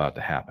shit's about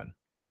to happen.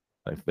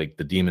 Like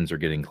the demons are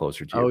getting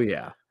closer to you. Oh,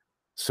 yeah.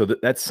 So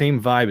that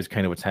same vibe is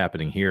kind of what's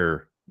happening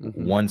here.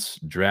 Once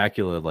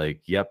Dracula, like,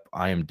 yep,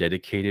 I am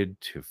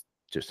dedicated to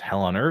just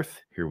hell on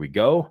earth. Here we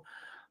go.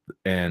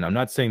 And I'm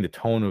not saying the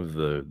tone of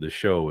the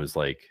show is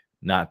like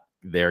not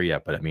there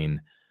yet, but I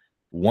mean,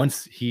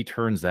 once he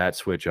turns that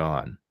switch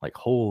on, like,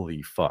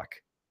 holy fuck.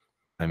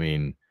 I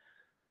mean,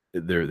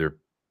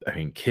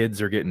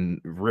 kids are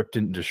getting ripped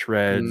into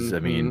shreds. I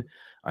mean,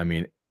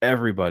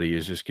 everybody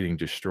is just getting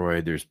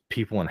destroyed. There's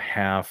people in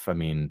half, I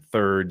mean,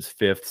 thirds,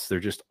 fifths, they're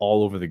just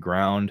all over the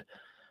ground.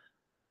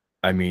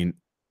 I mean,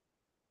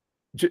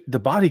 the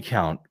body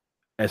count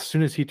as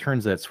soon as he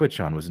turns that switch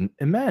on was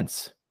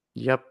immense.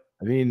 Yep.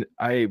 I mean,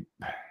 I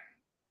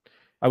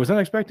was not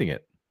expecting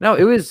it. No,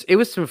 it was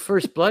some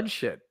first blood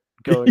shit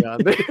going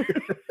on there.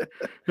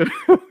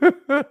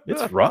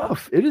 It's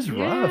rough. It is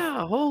rough.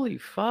 Yeah, holy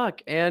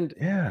fuck. And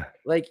yeah,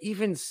 like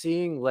even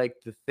seeing like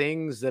the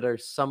things that are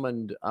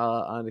summoned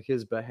on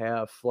his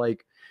behalf,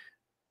 like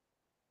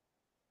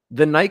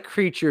the night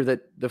creature,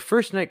 that the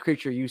first night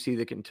creature you see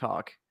that can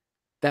talk,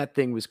 that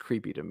thing was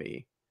creepy to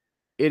me.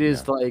 It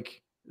is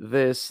like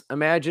this,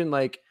 imagine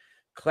like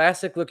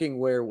classic looking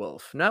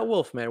werewolf, not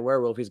Wolfman,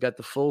 werewolf. He's got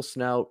the full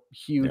snout,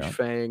 huge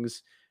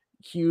fangs,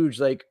 huge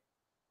like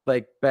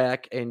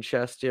back and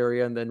chest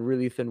area, and then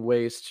really thin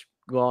waist,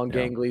 long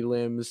gangly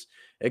limbs,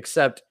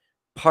 except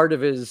part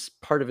of his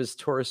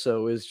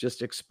torso is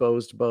just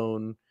exposed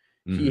bone.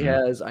 He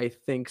has, I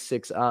think,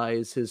 6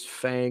 eyes. His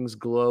fangs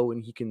glow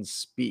and he can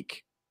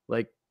speak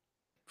like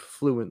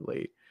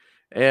fluently.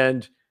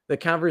 And the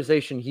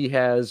conversation he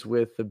has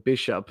with the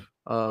bishop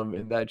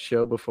in that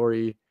show before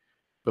he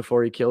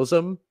kills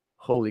him,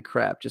 holy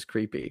crap, just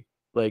creepy.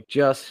 Like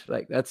just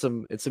like it's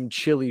some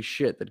chilly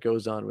shit that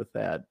goes on with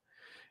that.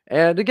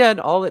 And again,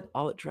 all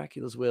at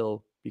Dracula's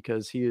will,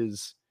 because he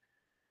is,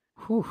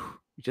 he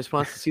just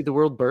wants to see the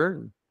world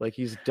burn. Like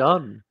he's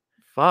done.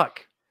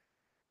 Fuck.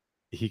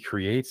 He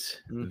creates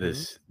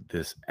this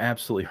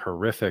absolutely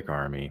horrific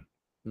army.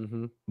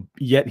 Mm-hmm.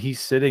 Yet he's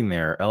sitting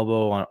there,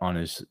 elbow on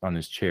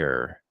his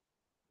chair,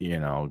 you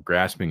know,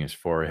 grasping his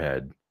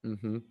forehead.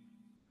 Mm-hmm.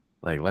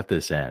 Like, let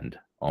this end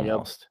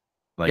almost.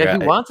 Yep. Like, yeah,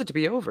 he wants it to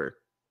be over.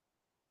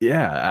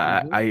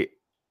 Yeah,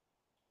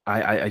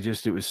 I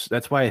just, it was,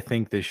 that's why I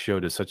think this show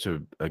does such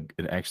an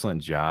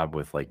excellent job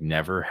with like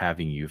never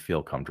having you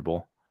feel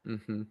comfortable.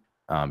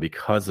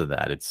 Because of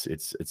that, it's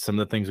some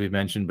of the things we've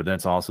mentioned, but then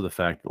it's also the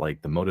fact that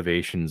like the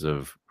motivations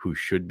of who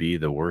should be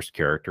the worst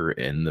character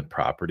in the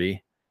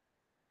property,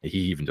 he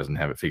even doesn't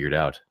have it figured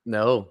out.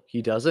 No,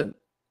 he doesn't.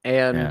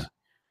 And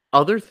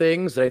other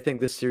things that I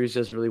think this series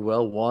does really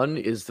well, one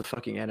is the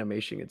fucking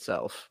animation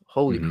itself.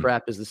 Holy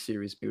crap, is the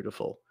series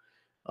beautiful.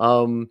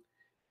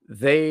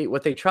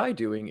 What they tried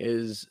doing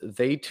is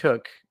they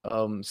took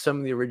some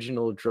of the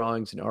original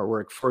drawings and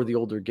artwork for the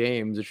older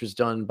games, which was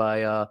done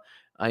by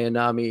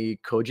Ayanami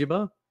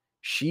Kojima.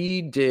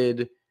 She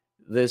did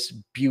this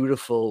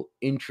beautiful,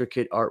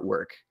 intricate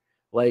artwork.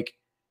 Like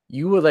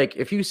you would, like,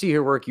 if you see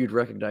her work, you'd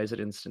recognize it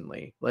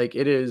instantly. Like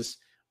it is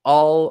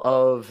all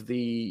of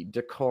the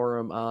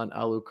decorum on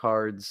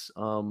Alucard's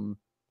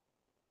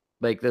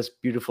like this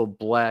beautiful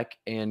black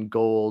and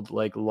gold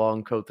like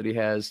long coat that he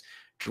has,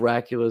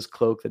 Dracula's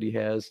cloak that he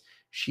has.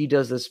 She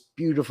does this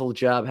beautiful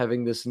job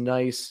having this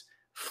nice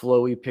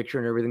flowy picture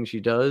and everything she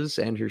does,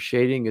 and her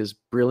shading is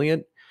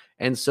brilliant.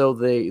 And so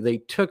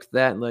they took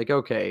that and like,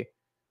 okay,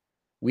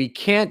 we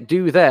can't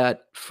do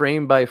that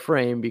frame by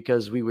frame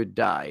because we would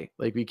die.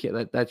 Like we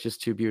can't, that's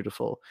just too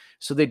beautiful.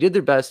 So they did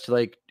their best to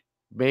like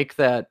make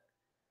that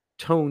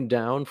toned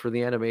down for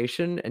the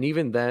animation. And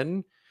even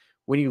then,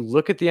 when you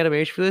look at the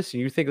animation for this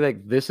and you think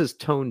like this is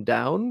toned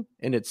down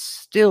and it's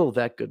still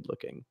that good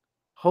looking.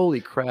 Holy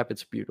crap,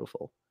 it's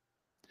beautiful.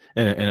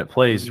 And it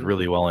plays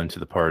really well into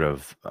the part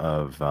of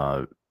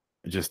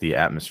just the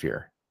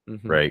atmosphere,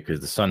 right? Because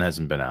the sun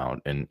hasn't been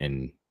out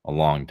in a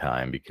long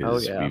time,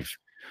 because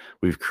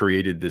we've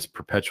created this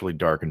perpetually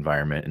dark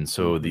environment, and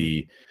so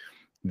the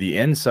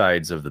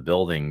insides of the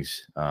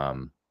buildings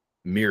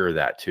mirror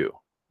that too.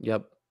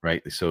 Yep.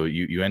 Right. So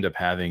you end up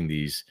having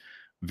these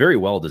very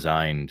well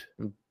designed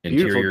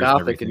beautiful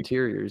Gothic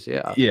interiors.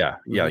 Yeah. Yeah.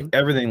 Yeah. Like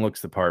everything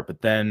looks the part.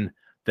 But then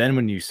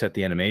when you set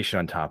the animation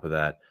on top of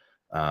that,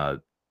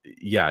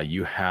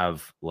 you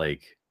have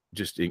like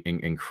just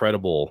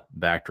incredible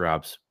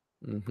backdrops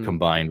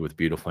combined with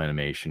beautiful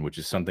animation, which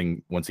is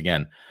something, once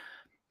again,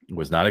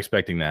 was not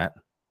expecting that.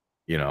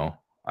 You know,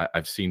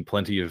 I've seen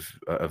plenty of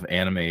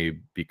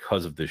anime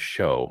because of this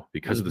show,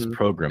 because of this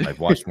program. I've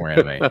watched more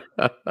anime.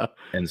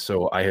 And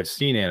so I have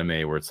seen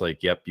anime where it's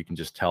like, yep, you can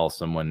just tell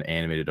someone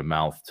animated a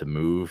mouth to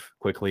move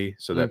quickly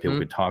so that people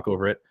could talk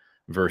over it,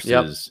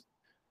 versus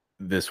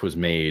this was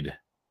made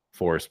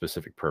for a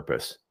specific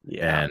purpose.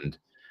 Yeah.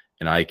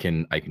 And I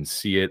can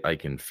see it, I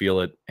can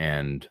feel it.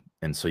 And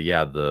so,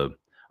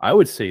 I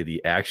would say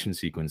the action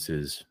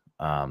sequences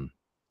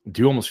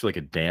do almost feel like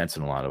a dance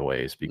in a lot of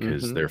ways,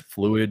 because they're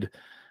fluid.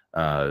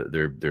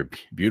 They're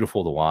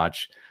beautiful to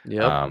watch.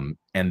 And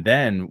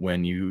then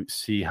when you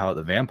see how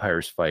the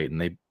vampires fight,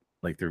 and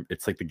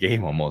it's like the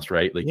game almost,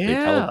 right? Like they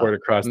teleport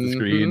across the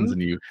screens,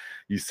 and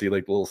you see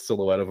like the little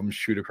silhouette of them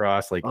shoot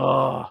across. Like,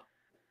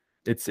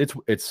 it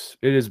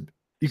is.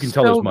 You can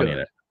tell there's money in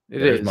it.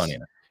 There's money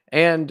in it.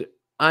 And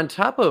on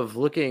top of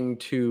looking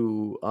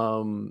to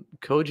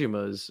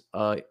Kojima's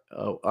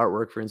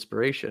artwork for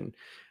inspiration,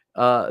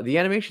 the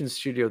animation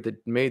studio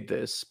that made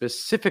this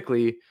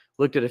specifically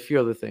looked at a few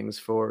other things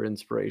for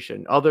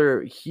inspiration.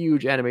 Other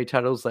huge anime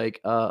titles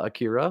like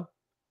Akira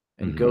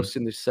and Ghost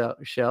in the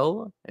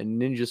Shell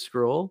and Ninja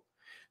Scroll.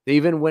 They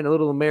even went a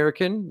little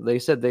American. They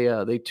said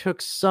they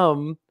took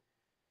some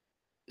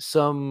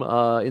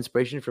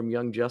inspiration from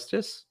Young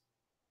Justice.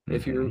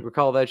 If you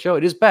recall that show,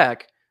 it is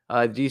back.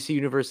 DC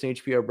Universe and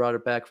HBO brought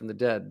it back from the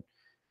dead.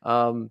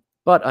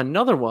 But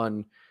another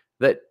one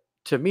that,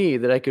 to me,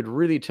 that I could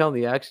really tell in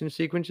the action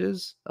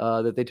sequences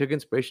that they took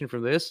inspiration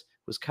from this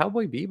was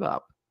Cowboy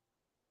Bebop.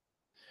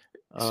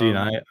 See, and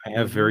I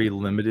have very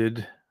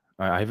limited.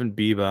 I haven't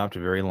bebopped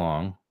very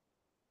long,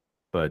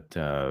 but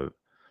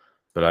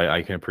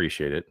I can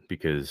appreciate it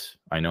because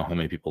I know how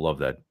many people love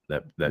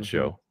that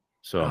show.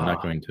 So I'm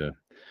not going to.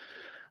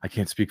 I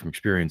can't speak from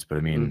experience, but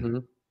I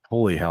mean,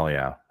 holy hell,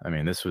 yeah! I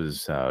mean, this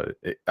was.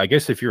 I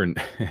guess if you're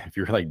if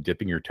you're like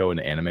dipping your toe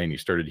into anime and you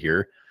started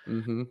here,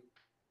 and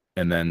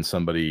then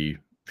somebody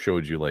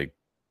showed you like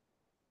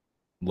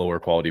lower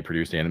quality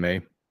produced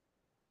anime,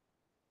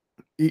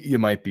 you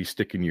might be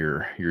sticking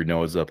your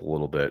nose up a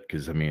little bit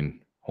because I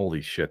mean,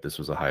 holy shit, this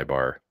was a high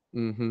bar.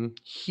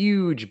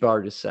 Huge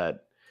bar to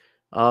set.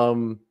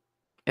 And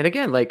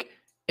again, like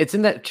it's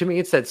in that, to me,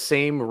 it's that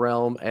same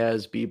realm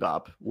as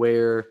Bebop,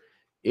 where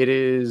it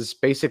is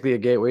basically a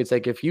gateway. It's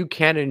like, if you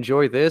can't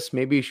enjoy this,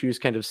 maybe you should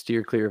just kind of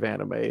steer clear of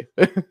anime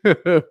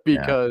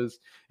because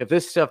if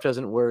this stuff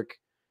doesn't work,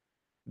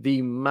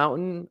 the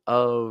mountain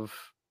of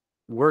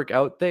work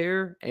out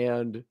there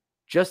and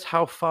just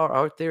how far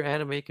out there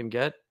anime can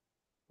get,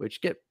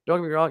 don't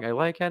get me wrong, I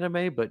like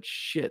anime, but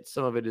shit,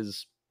 some of it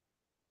is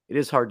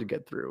hard to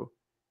get through.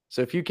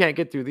 So if you can't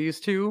get through these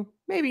two,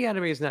 maybe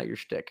anime is not your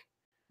shtick.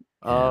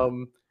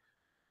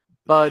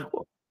 But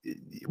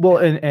well,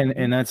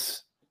 and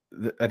that's,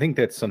 I think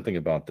that's something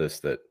about this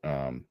that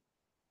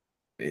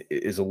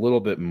is a little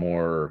bit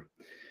more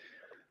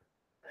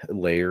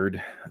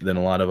layered than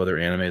a lot of other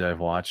anime that I've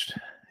watched.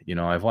 You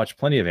know, I've watched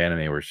plenty of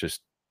anime where it's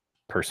just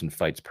person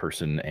fights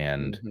person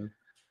and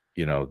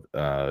you know,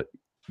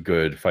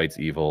 good fights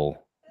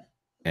evil,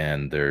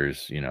 and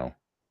there's, you know,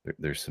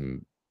 there's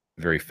some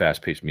very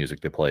fast-paced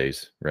music that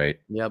plays, right?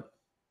 Yep.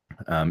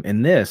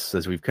 In this,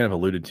 as we've kind of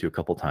alluded to a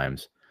couple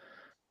times,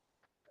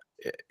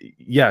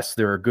 yes,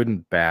 there are good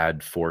and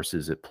bad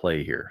forces at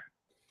play here.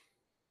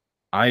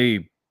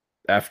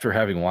 After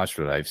having watched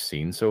what I've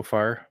seen so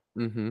far,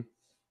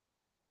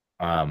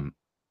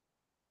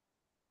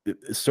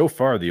 so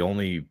far the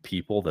only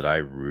people that I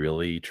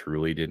really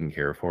truly didn't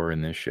care for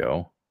in this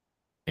show,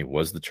 it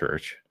was the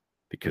church,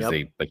 because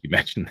they, like you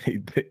mentioned,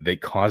 they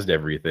caused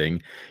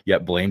everything,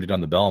 yet blamed it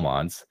on the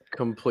Belmonts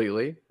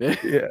completely.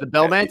 The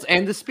Belmonts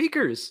and the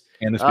speakers.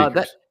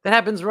 That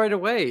happens right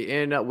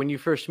away. And when you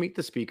first meet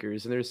the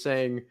speakers, and they're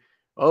saying,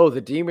 "Oh, the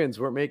demons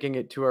weren't making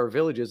it to our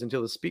villages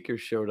until the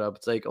speakers showed up."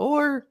 It's like,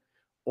 or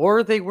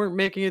they weren't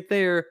making it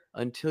there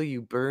until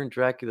you burned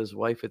Dracula's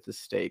wife at the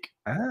stake.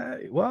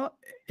 Well,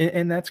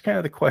 and that's kind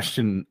of the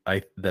question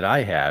that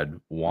I had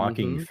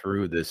walking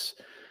through this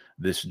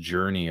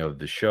journey of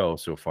the show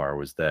so far,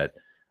 was that,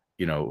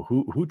 you know,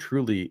 who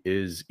truly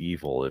is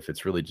evil if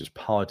it's really just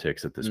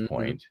politics at this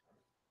point.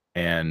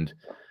 And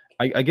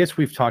I guess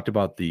we've talked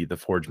about the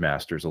Forge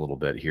Masters a little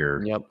bit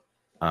here.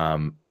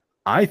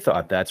 I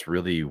thought that's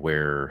really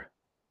where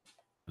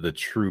the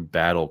true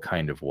battle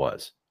kind of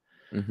was,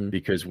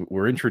 because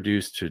we're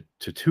introduced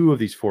to two of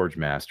these Forge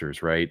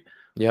Masters, right?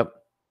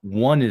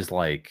 One is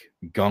like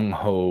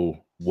gung-ho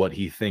what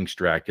he thinks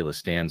Dracula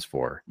stands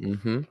for.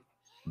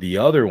 The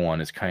other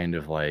one is kind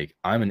of like,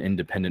 I'm an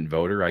independent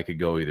voter, I could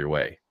go either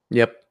way.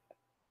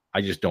 I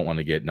just don't want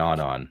to get gnawed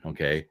on.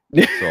 Okay.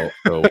 So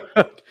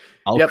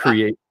I'll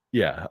create.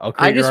 I'll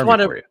create your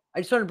army for you. I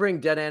just want to bring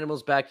dead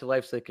animals back to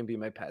life so they can be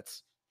my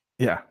pets.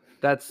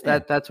 That's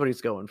what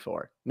he's going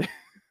for. And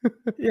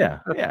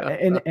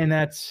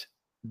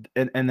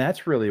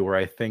that's really where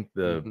I think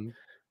the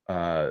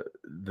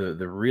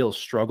real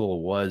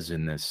struggle was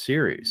in this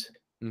series.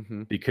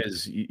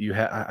 Because you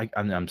have,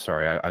 I'm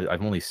sorry,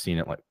 I've only seen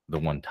it like the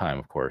one time,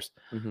 of course.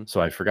 So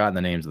I've forgotten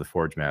the names of the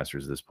Forge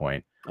Masters at this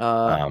point.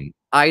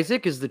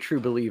 Isaac is the true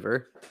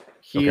believer.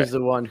 He is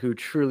the one who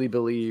truly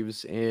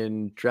believes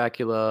in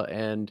Dracula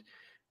and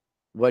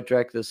what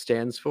Dracula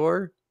stands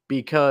for,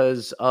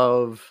 because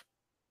of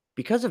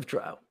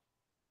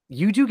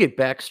you do get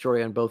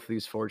backstory on both of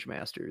these Forge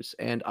Masters,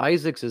 and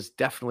Isaac's is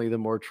definitely the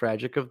more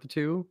tragic of the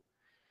two.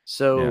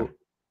 So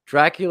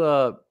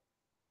Dracula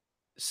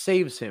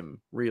saves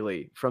him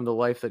really from the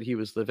life that he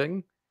was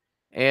living.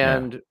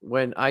 And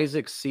when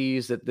Isaac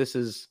sees that this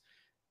is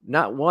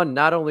not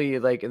only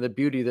like in the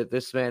beauty that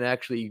this man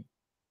actually,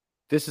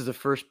 this is the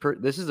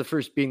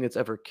first being that's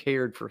ever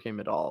cared for him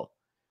at all.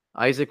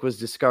 Isaac was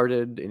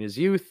discarded in his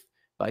youth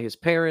by his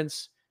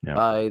parents,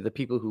 by the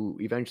people who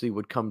eventually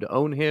would come to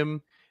own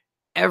him.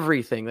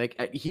 Everything, like,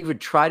 he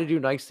would try to do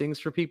nice things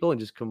for people and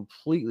just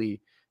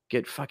completely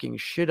get fucking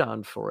shit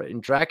on for it.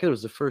 And Dracula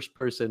was the first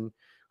person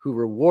who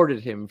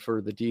rewarded him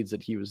for the deeds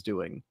that he was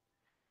doing.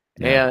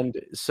 And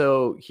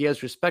so he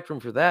has respect for him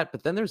for that.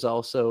 But then there's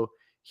also,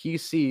 he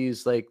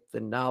sees like the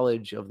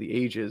knowledge of the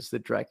ages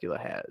that Dracula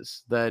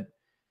has, that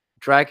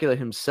Dracula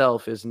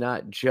himself is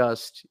not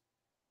just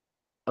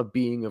a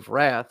being of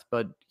wrath,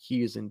 but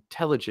he is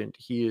intelligent.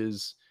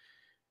 He's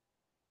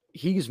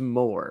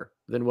more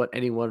than what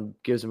anyone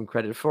gives him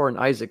credit for, and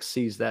Isaac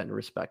sees that and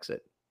respects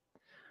it.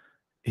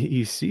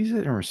 He sees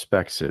it and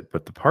respects it,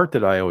 but the part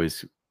that I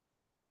always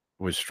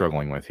was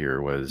struggling with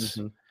here was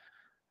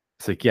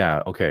it's like,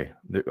 yeah, okay,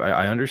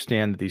 I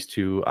understand that these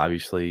two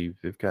obviously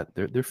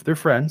they're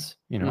friends,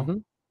 you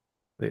know.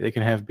 They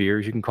can have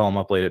beers. You can call him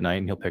up late at night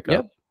and he'll pick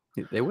up.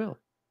 They will.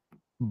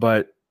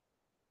 But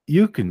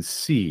you can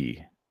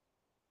see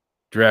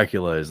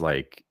Dracula is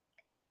like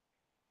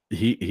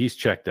he's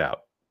checked out.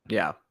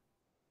 Yeah.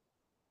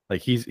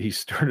 Like he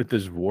started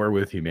this war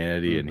with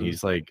humanity and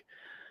he's like,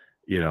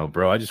 you know,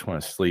 bro, I just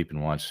want to sleep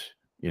and watch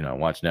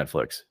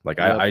Netflix. Like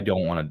I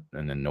don't want to,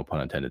 and then no pun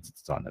intended,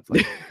 it's on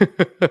Netflix.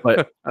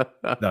 But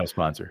not a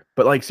sponsor.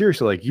 But like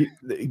seriously,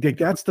 like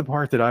that's the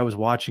part that I was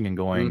watching and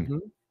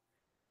going,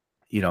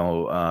 you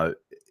know,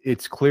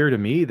 it's clear to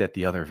me that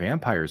the other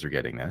vampires are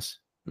getting this.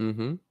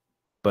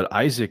 But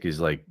Isaac is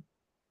like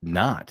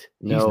not.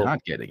 He's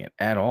not getting it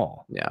at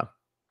all. Yeah.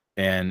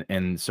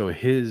 And so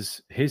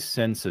his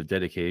sense of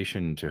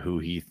dedication to who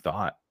he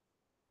thought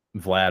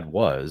Vlad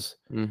was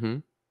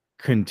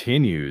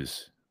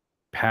continues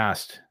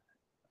past,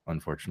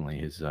 unfortunately,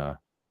 his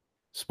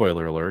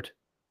spoiler alert,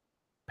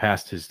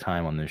 past his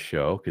time on this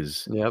show,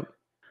 because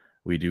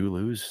we do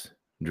lose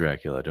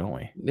Dracula, don't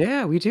we?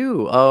 Yeah, we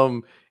do.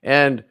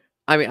 And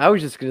I mean, I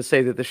was just gonna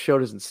say that the show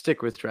doesn't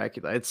stick with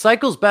Dracula. It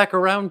cycles back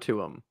around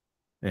to him.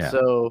 Yeah.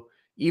 So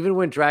even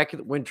when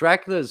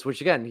Dracula's,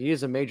 which again, he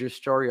is a major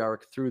story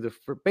arc through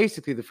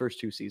basically the first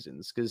 2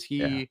 seasons, because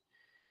he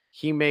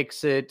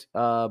makes it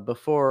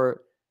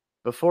before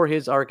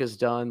his arc is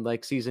done.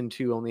 Like season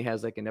 2 only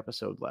has like an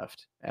episode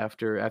left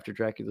after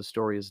Dracula's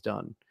story is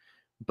done.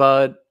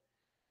 But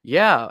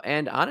yeah,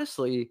 and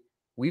honestly,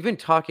 we've been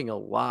talking a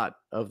lot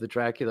of the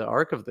Dracula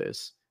arc of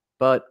this,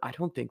 but I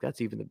don't think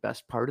that's even the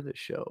best part of the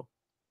show.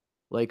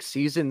 Like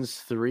seasons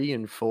 3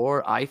 and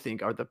 4, I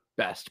think, are the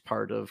best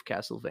part of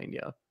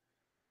Castlevania.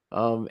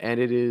 And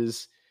it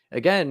is,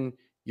 again,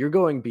 you're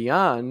going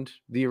beyond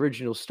the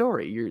original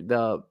story. You're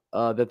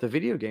that the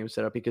video game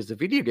set up, because the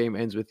video game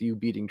ends with you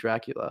beating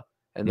Dracula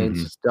and then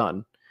it's just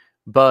done.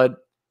 But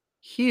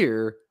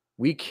here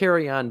we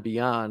carry on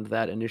beyond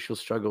that initial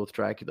struggle with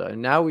Dracula,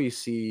 and now we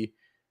see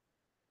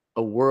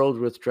a world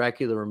with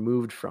Dracula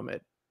removed from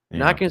it.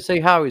 Not going to say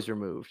how he's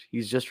removed.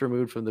 He's just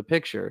removed from the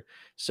picture.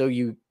 So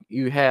you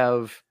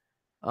have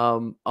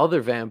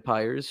other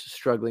vampires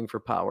struggling for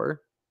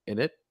power in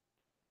it.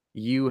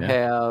 You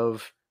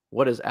have,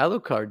 what does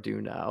Alucard do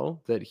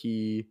now that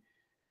he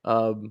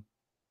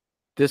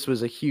this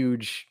was a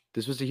huge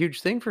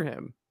thing for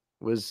him,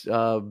 was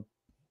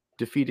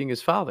defeating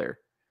his father.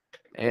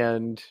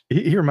 And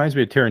he reminds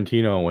me of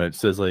Tarantino when it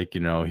says, like, you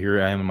know, here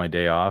I am on my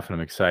day off and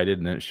I'm excited,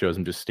 and then it shows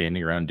him just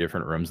standing around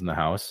different rooms in the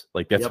house.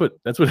 Like that's what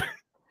that's what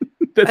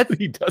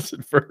he does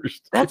at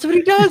first. That's what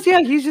he does.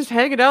 Yeah, he's just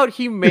hanging out.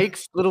 He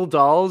makes little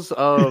dolls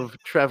of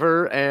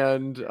Trevor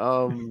and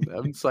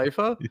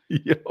Sypha,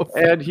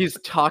 and he's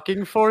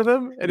talking for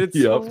them, and it's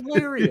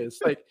hilarious.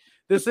 Like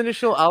this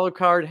initial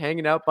Alucard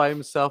hanging out by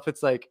himself.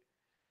 It's like,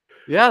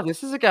 yeah,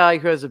 this is a guy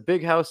who has a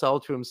big house all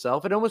to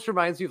himself. It almost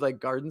reminds you of like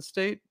Garden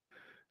State.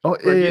 Oh,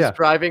 where he's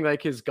driving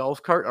like his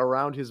golf cart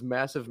around his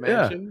massive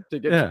mansion to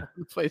get from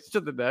one place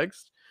to the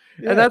next.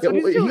 And that's what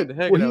he's doing,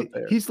 hanging out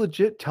there. He's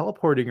legit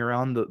teleporting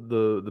around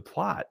the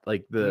plot,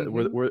 like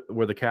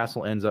where the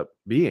castle ends up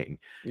being.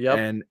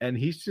 And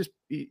he's just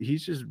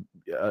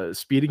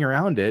speeding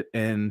around it.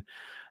 And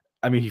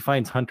I mean, he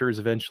finds hunters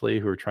eventually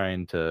who are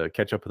trying to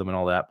catch up with him and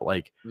all that. But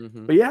like,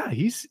 but yeah,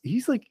 he's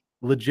like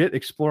legit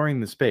exploring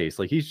the space.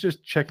 Like he's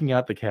just checking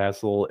out the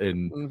castle.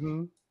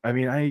 And I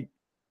mean,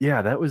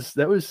 that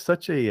was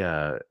such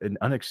an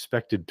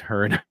unexpected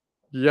turn.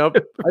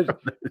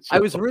 I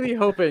was really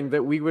hoping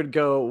that we would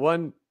go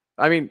one.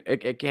 I mean,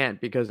 it can't,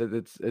 because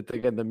it's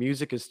again, the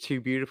music is too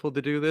beautiful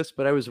to do this.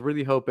 But I was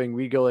really hoping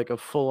we go like a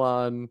full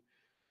on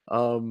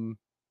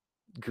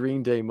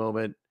Green Day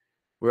moment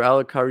where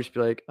Alucard just be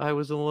like, I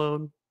was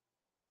alone.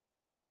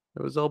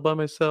 I was all by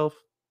myself.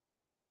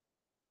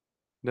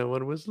 No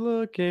one was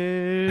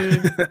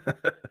looking.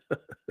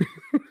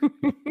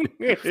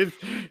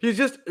 He's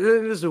just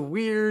this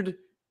weird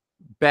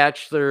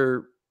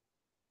bachelor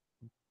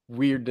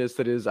weirdness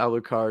that is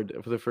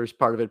Alucard for the first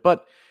part of it.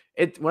 But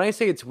when I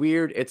say it's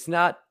weird, it's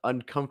not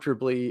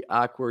uncomfortably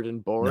awkward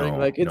and boring.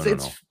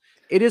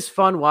 It is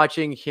fun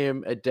watching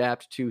him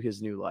adapt to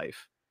his new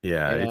life.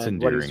 Yeah, it's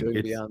endearing.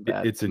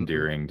 It's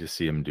endearing to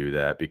see him do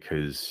that,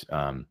 because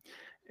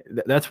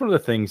that's one of the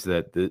things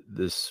that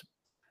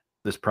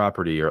this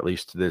property, or at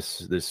least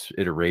this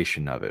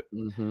iteration of it,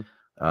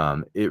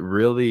 it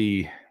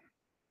really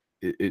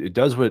it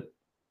does what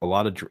a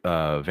lot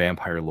of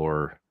vampire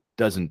lore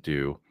doesn't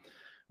do,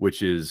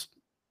 which is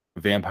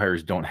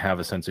vampires don't have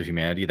a sense of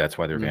humanity. That's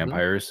why they're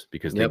vampires,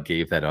 because they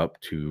gave that up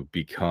to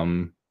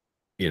become,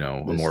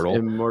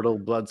 immortal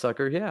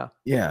bloodsucker.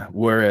 Yeah.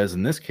 Whereas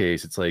in this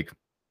case, it's like,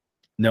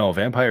 no,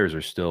 vampires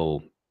are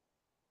still,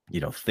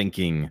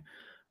 thinking,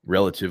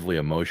 relatively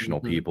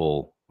emotional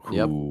people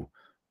who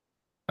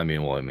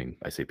I mean,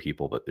 I say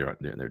people, but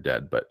they're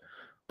dead. But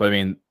I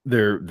mean,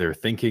 they're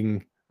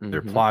thinking,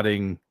 they're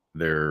plotting,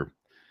 they're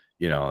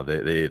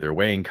they're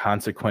weighing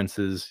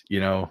consequences.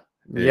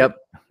 Yep.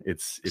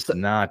 It's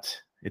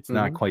So,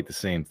 not quite the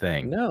same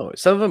thing. no,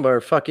 some of them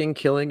are fucking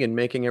killing and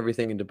making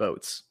everything into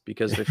boats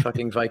because they're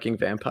fucking Viking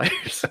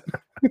vampires.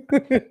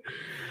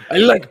 I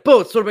like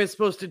boats. What am I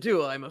supposed to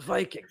do? I'm a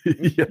Viking.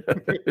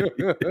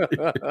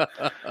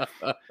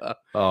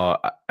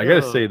 I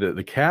gotta say that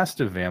the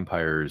cast of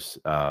vampires,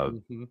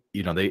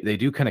 they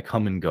do kind of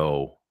come and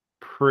go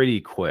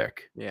pretty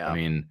quick. Yeah. I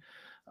mean,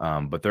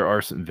 but there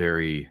are some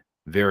very,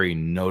 very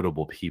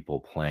notable people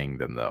playing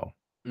them, though.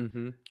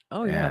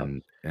 Oh yeah.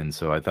 And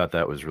so I thought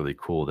that was really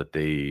cool that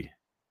they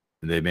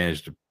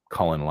managed to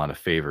call in a lot of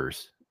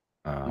favors.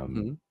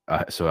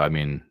 So I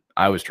mean,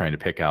 I was trying to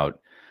pick out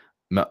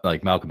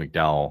like Malcolm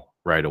McDowell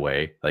right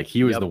away. Like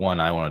he was the one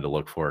I wanted to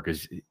look for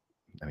because,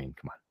 I mean,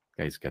 come on,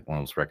 guy's got one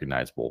of those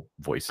recognizable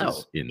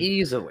voices.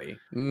 Easily.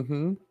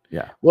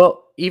 Yeah.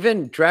 Well,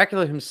 even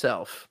Dracula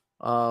himself,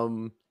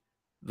 the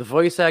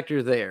voice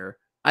actor there,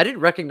 I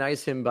didn't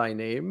recognize him by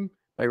name.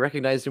 I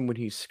recognized him when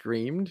he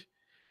screamed,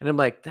 and I'm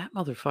like, that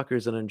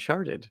motherfucker's in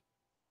Uncharted.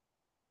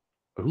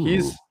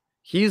 Ooh.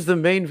 He's the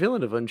main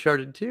villain of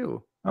Uncharted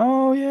 2.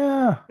 Oh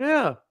yeah.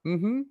 Yeah.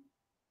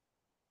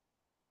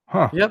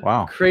 Huh. Yep.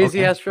 Wow.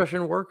 Crazy ass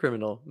Russian war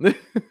criminal. Yeah.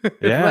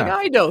 Like,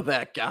 I know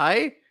that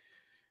guy.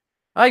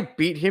 I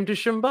beat him to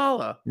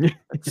Shambhala.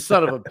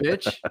 Son of a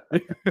bitch.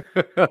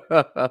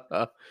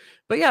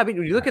 But yeah, I mean,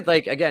 when you look at,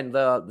 like, again,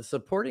 the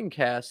supporting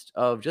cast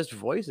of just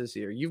voices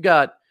here, you've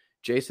got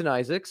Jason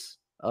Isaacs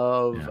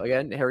of,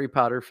 again, Harry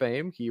Potter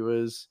fame. He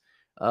was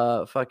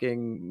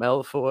fucking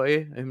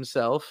Malfoy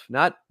himself.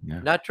 Not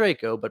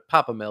Draco, but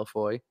Papa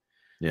Malfoy.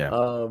 Yeah.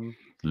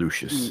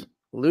 Lucius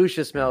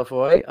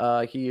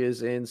Malfoy. He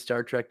is in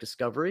Star Trek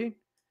Discovery.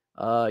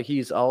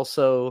 He's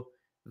also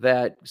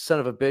that son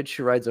of a bitch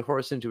who rides a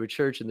horse into a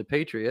church in The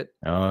Patriot.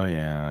 Oh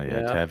yeah,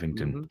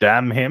 Tavington.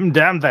 Damn him,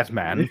 damn that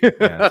man.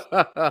 Yes.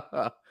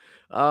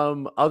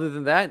 Other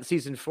than that, in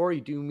season 4,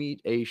 you do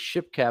meet a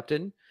ship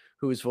captain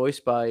who is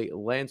voiced by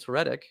Lance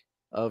Reddick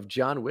of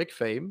John Wick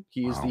fame.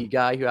 He's the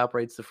guy who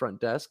operates the front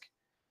desk,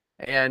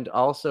 and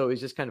also is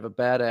just kind of a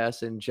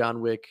badass in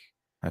John Wick.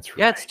 That's right.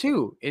 Yeah, it's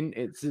 2.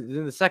 It's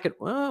in the second.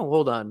 Oh,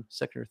 hold on,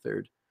 second or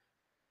third.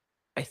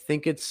 I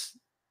think it's.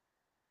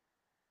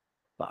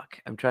 Fuck,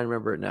 I'm trying to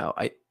remember it now.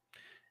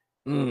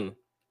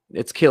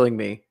 It's killing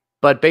me.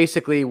 But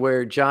basically,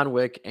 where John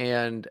Wick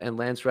and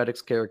Lance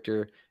Reddick's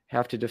character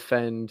have to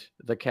defend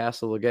the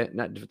castle again,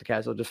 not the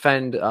castle,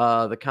 defend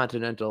the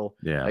Continental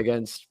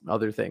against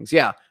other things.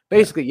 Yeah,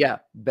 basically,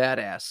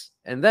 badass.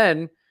 And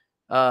then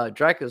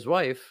Dracula's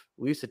wife,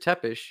 Lisa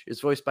Tepish,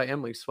 is voiced by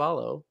Emily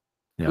Swallow,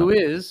 who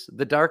is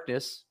the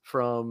Darkness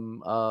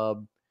from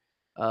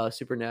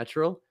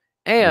Supernatural,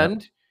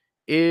 and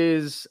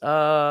is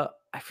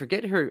I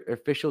forget her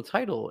official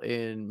title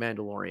in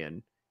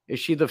Mandalorian. Is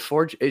she the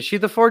Forge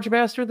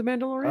Master of the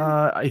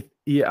Mandalorian?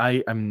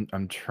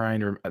 I'm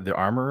trying to the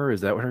Armorer. Is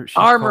that what she's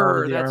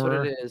Armorer? called? That's what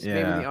it is. Yeah.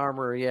 Maybe the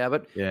Armorer. Yeah,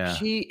 but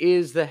she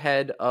is the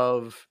head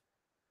of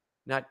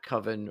not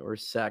Coven or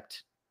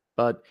Sect,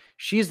 but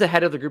she's the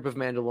head of the group of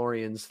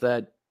Mandalorians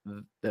that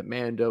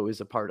Mando is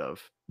a part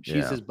of.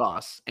 She's his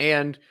boss,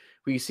 and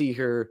we see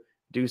her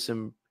do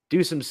some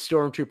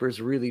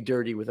stormtroopers really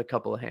dirty with a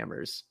couple of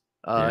hammers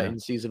in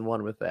season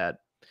 1 with that.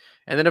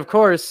 And then, of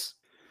course,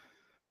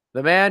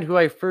 the man who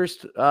I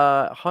first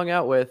hung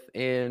out with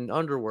in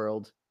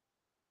Underworld,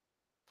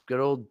 good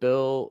old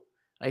Bill.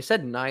 I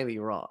said Nighy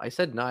wrong. I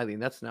said Nighy,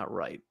 and that's not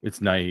right. It's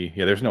Nighy.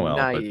 Yeah, there's no L.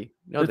 Nighy.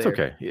 No, it's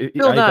okay.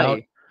 Bill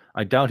Nighy.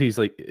 I doubt he's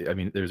like. I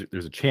mean, there's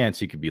a chance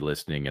he could be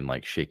listening and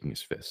like shaking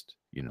his fist.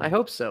 I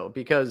hope so,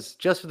 because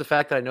just for the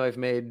fact that I know I've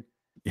made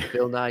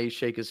Bill Nighy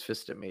shake his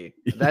fist at me,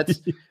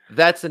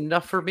 that's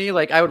enough for me.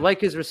 Like, I would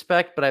like his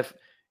respect, but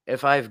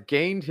if I've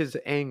gained his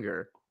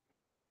anger,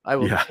 I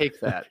will take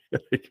that.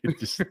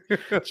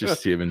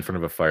 just see him in front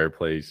of a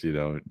fireplace, they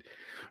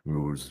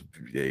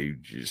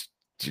just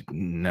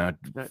not.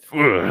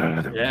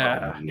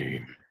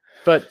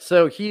 But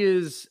so he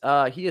is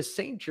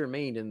Saint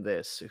Germain in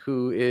this,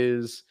 who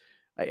is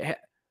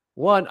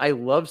one. I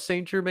love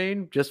Saint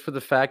Germain just for the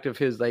fact of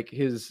his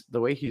the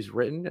way he's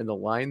written and the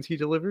lines he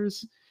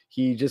delivers.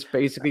 He just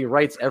basically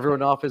writes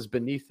everyone off as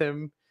beneath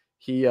him.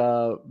 He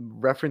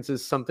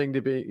references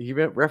he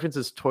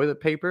references toilet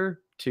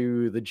paper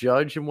to the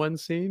judge in one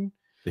scene.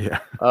 Yeah.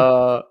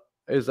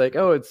 It's like,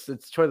 oh, it's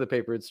toilet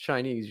paper. It's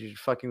Chinese. You should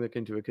fucking look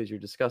into it because you're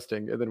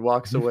disgusting. And then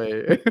walks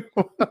away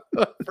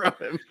from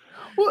him.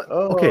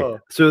 Okay,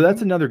 so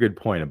that's another good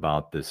point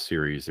about this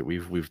series that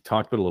we've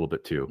talked about a little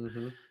bit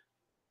too.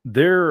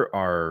 There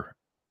are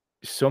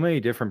so many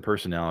different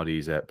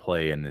personalities at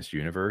play in this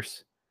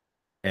universe,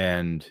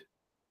 and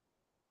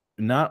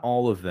not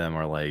all of them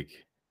are like,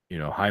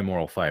 high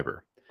moral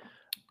fiber.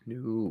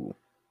 No.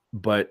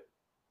 But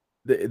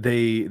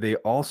they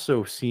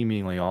also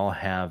seemingly all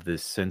have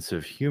this sense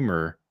of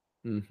humor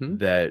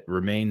that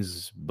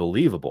remains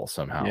believable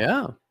somehow.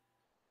 Yeah.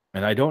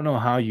 And I don't know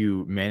how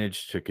you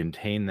managed to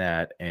contain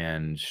that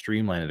and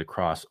streamline it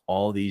across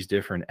all these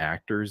different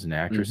actors and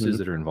actresses Mhm.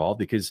 that are involved,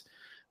 because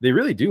they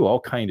really do all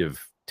kind of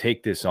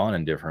take this on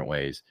in different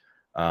ways.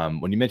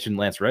 When you mentioned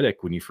Lance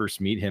Reddick, when you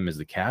first meet him as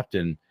the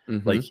captain,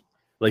 like Mhm.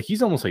 like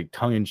he's almost like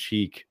tongue in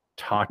cheek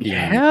talking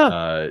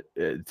Yeah.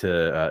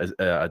 to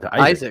Isaac.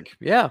 Isaac.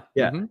 Yeah.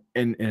 Yeah, Mhm.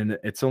 and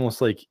it's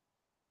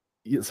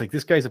like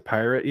this guy's a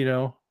pirate, you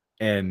know,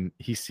 and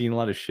he's seen a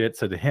lot of shit.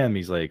 So to him,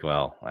 he's like,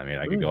 well, I mean,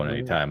 I could go in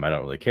any Mhm. time. I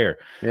don't really care.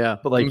 Yeah.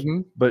 But like,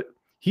 Mhm. but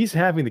he's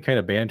having the kind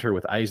of banter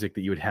with Isaac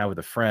that you would have with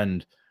a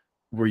friend,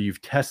 where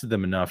you've tested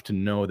them enough to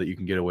know that you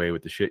can get away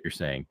with the shit you're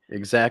saying.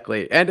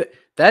 Exactly. And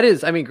that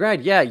is, I mean,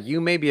 Grant, yeah,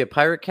 you may be a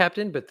pirate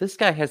captain, but this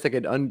guy has like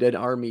an undead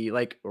army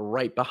like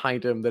right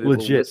behind him that it will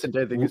Legit. listen to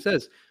everything he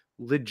says.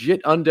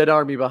 Legit undead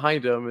army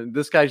behind him. And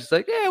this guy's just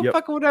like, yeah, Yep.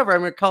 fuck whatever.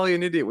 I'm gonna call you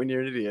an idiot when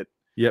you're an idiot.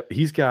 Yep.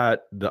 He's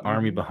got the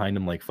army Mhm. behind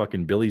him like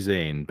fucking Billy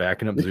Zane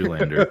backing up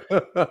Zoolander.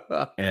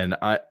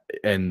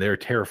 And they're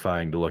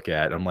terrifying to look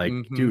at. I'm like,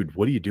 Mhm. dude,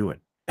 what are you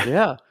doing?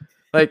 Yeah.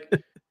 Like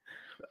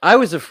I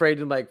was afraid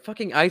and like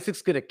fucking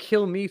Isaac's gonna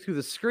kill me through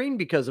the screen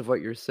because of what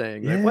you're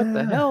saying. Like, what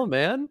the Yeah. hell,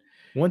 man?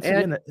 Once And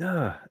again, that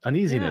yeah,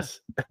 uneasiness.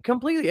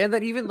 completely. And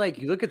then even like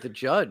you look at the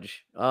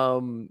judge,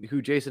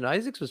 who Jason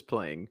Isaacs was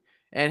playing.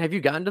 And have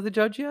you gotten to the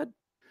judge yet?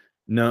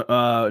 No,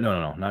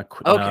 no, not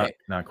Okay.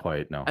 not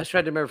quite. I No. was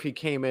trying to remember if he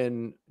came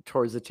in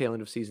towards the tail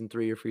end of season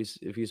 3 or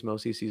if he's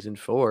mostly season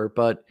 4,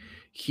 but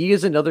he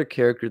is another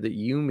character that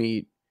you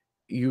meet,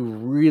 you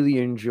really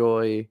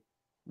enjoy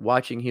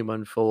watching him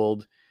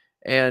unfold.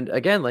 And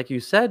again, like you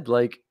said,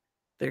 like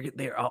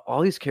they're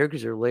all these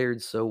characters are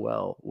layered so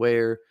well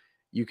where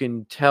you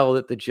can tell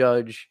that the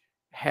judge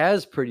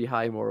has pretty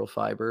high moral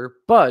fiber,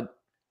 but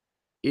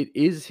it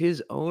is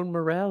his own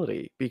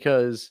morality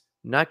because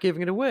not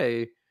giving it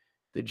away,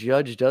 the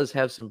judge does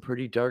have some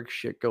pretty dark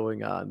shit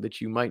going on that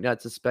you might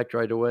not suspect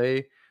right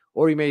away,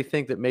 or you may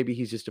think that maybe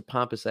he's just a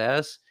pompous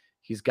ass.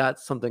 He's got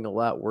something a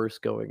lot worse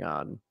going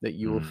on that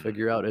you will Mm.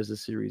 figure out as the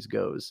series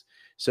goes.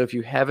 So if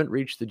you haven't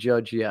reached the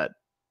judge yet,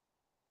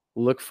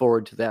 look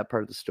forward to that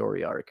part of the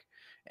story arc.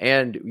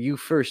 And you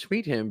first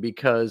meet him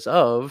because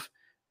of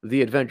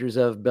the adventures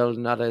of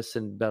Belnadas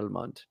and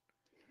Belmont.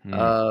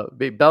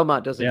 Mm.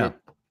 Belmont doesn't Yeah. get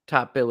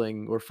top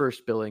billing or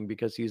first billing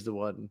because he's the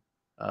one,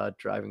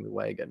 driving the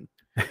wagon.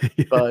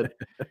 But,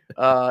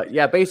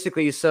 yeah,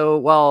 basically, so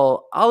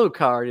while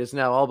Alucard is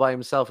now all by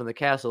himself in the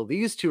castle,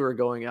 these 2 are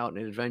going out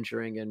and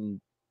adventuring and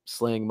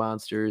slaying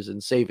monsters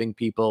and saving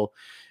people,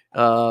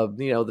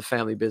 the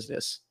family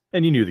business.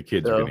 And you knew the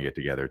kids were gonna So get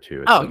together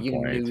too at oh, some you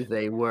point. knew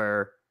they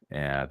were.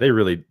 Yeah, they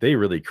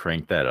really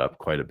cranked that up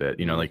quite a bit,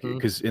 you know, like Mhm,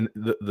 because in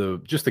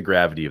the just the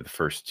gravity of the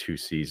first 2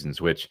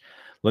 seasons, which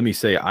let me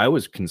say, I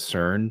was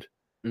concerned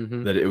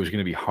mhm. that it was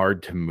gonna be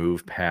hard to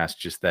move past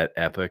just that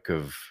epic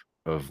of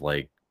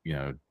like, you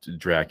know,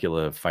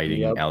 Dracula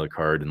fighting Yep.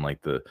 Alucard and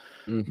like the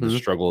Mhm,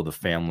 struggle of the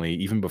family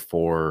even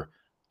before,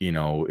 you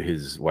know,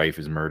 his wife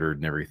is murdered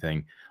and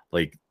everything.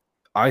 Like,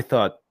 I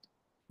thought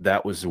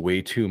that was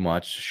way too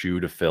much shoe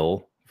to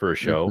fill for a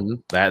show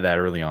mhm. that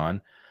early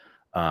on.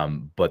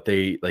 But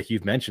they, like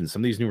you've mentioned,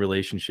 some of these new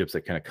relationships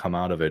that kind of come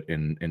out of it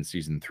in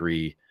season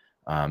 3,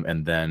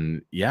 and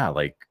then yeah,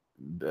 like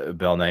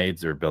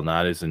Belnades or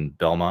Belnades and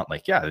Belmont,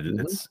 like yeah,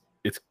 Mhm.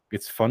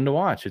 it's fun to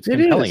watch. It's It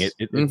compelling. is.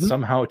 It Mhm,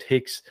 somehow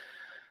takes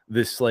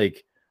this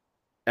like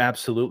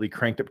absolutely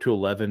cranked up to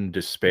 11 mhm.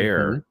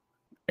 despair,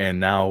 and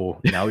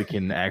now we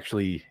can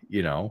actually,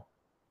 you know,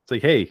 it's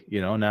like hey,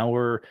 you know, now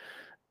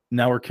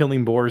we're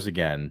killing boars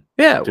again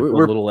Yeah, to we build a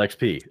we're little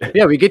XP.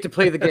 yeah, we get to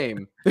play the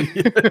game.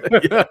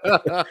 Yeah,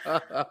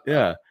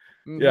 yeah.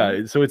 Mhm,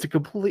 Yeah, so it's a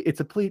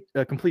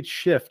complete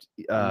shift,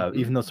 mhm.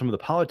 even though some of the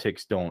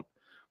politics don't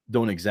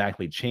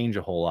exactly change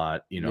a whole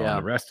lot, you know, in Yeah.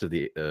 the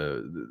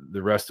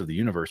rest of the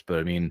universe. But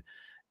I mean,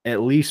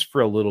 at least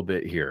for a little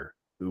bit here,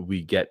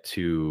 we get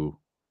to,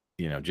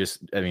 you know,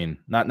 just I mean,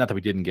 not that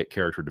we didn't get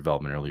character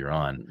development earlier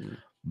on, Mhm.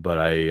 but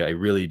I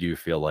really do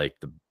feel like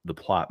the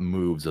plot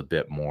moves a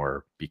bit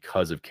more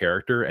because of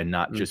character and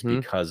not just Mhm.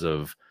 because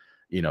of,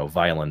 you know,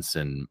 violence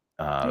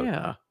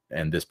Yeah.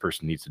 and this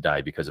person needs to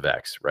die because of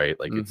X, right?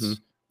 Like Mhm.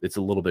 it's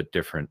a little bit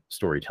different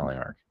storytelling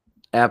arc.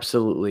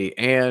 Absolutely,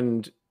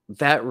 and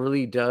that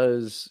really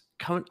does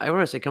come I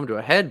wanna say come to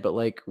a head, but,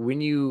 like, when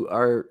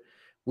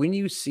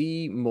you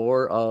see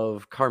more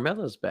of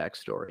Carmela's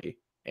backstory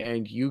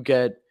and you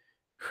get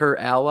her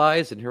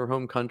allies in her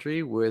home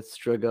country with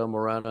Striga,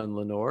 Morana, and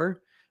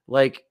Lenore,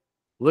 like,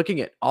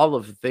 looking at all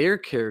of their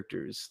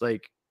characters,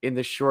 like, in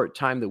the short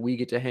time that we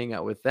get to hang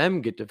out with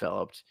them get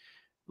developed,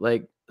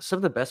 like, some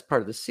of the best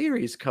part of the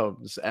series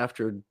comes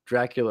after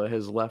Dracula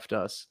has left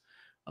us.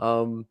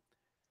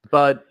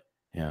 But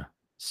Yeah.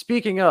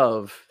 speaking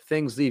of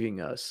things leaving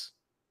us,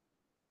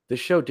 the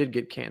show did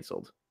get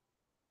canceled,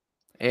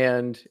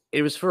 and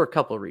it was for a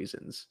couple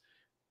reasons.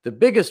 The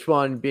biggest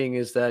one being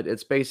is that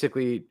it's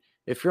basically,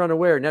 if you're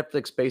unaware,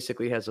 Netflix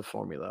basically has a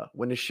formula.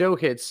 When a show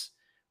hits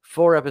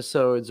 4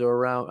 episodes or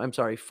around, I'm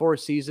sorry, 4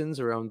 seasons,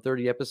 around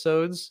 30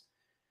 episodes,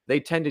 they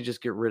tend to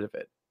just get rid of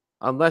it.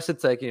 unless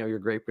it's like, your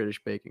Great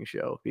British Baking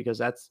Show, because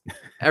that's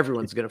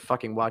everyone's gonna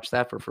fucking watch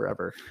that for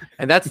forever.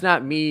 And that's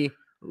not me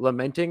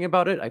lamenting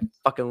about it. I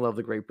fucking love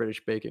the Great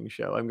British Baking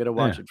Show. I'm gonna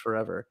watch it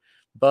forever.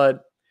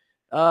 But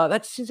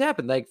that seems to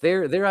happen. Like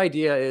their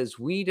idea is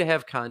we need to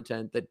have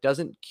content that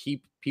doesn't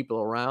keep people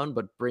around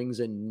but brings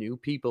in new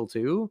people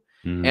too.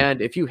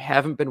 And if you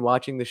haven't been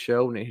watching the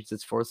show when it hits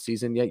its 4th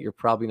season yet, you're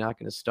probably not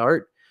going to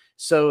start.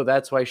 So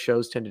that's why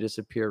shows tend to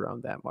disappear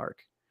around that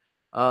mark.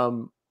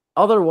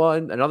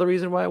 Another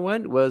reason why I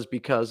went was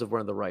because of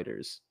one of the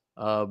writers.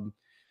 The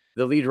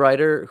lead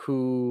writer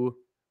who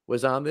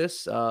was on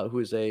this, who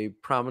is a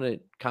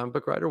prominent comic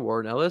book writer,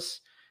 Warren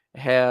Ellis,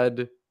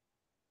 had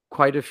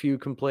quite a few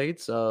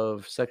complaints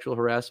of sexual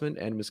harassment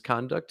and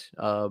misconduct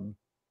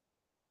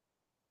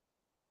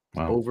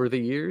over the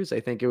years.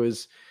 I think it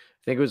was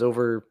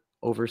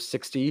over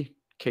 60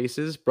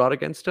 cases brought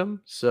against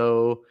him.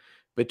 So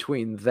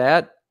between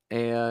that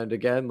and,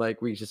 again,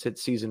 like, we just hit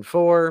season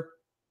 4,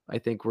 I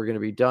think we're going to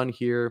be done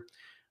here.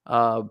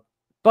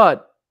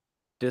 But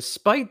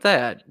despite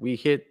that, we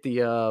hit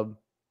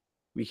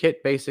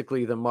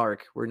basically the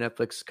mark where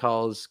Netflix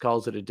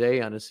calls it a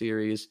day on a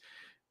series.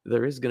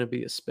 There is going to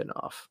be a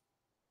spinoff.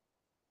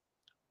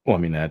 Well, I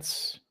mean,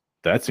 that's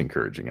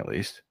encouraging, at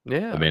least.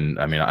 Yeah. I mean,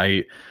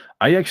 I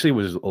actually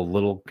was a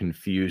little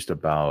confused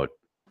about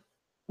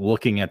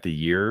looking at the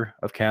year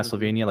of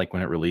Castlevania, like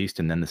when it released,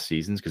 and then the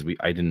seasons, because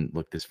I didn't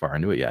look this far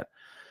into it yet.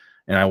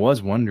 And I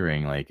was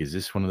wondering, like, is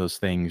this one of those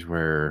things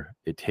where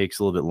it takes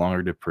a little bit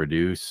longer to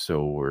produce,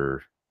 so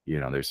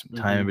there's some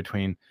time in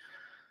between,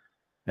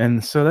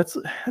 and so that's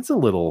a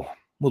little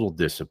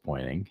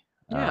disappointing.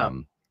 Yeah.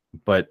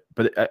 But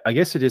I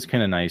guess it is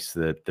kind of nice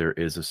that there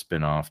is a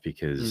spinoff,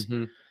 because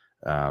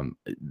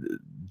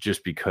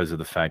just because of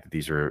the fact that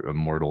these are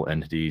immortal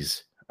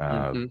entities,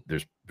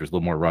 there's a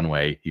little more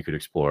runway you could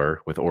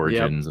explore with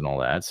origins and all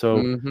that.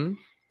 So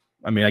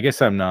I mean, I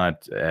guess I'm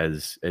not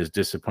as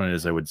disappointed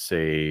as I would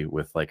say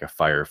with like a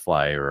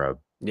Firefly or a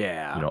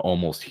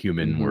Almost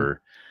Human,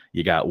 where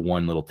you got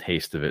one little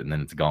taste of it and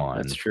then it's gone.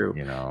 That's true.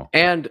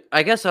 And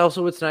I guess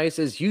also what's nice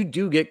is you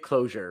do get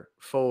closure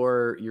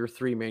for your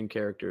 3 main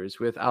characters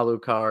with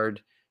Alucard,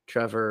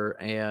 Trevor,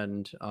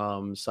 and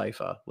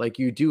Sypha. Like,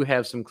 you do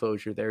have some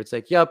closure there. It's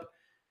like, yep,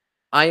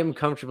 I am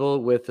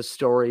comfortable with the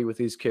story with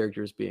these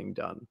characters being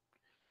done.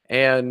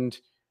 And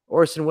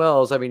Orson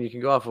Welles, I mean, you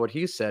can go off of what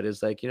he said,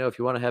 is like, if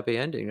you want a happy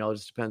ending, it all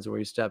just depends on where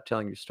you stop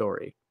telling your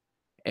story.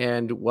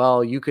 And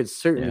while you could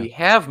certainly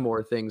have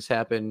more things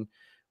happen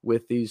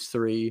with these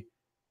 3,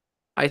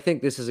 I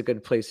think this is a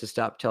good place to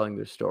stop telling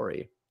their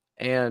story.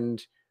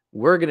 And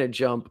we're going to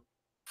jump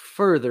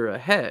further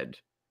ahead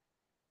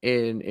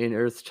in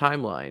Earth's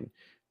timeline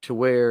to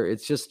where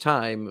it's just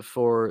time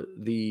for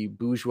the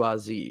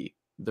bourgeoisie,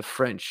 the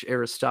French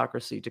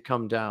aristocracy, to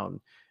come down.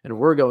 And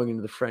we're going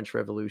into the French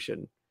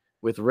Revolution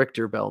with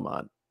Richter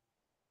Belmont.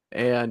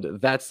 And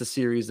that's the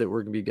series that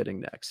we're going to be getting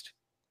next.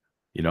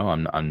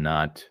 I'm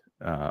not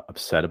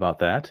upset about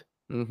that.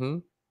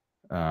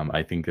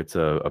 I think it's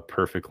a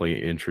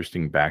perfectly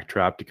interesting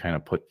backdrop to kind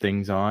of put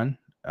things on.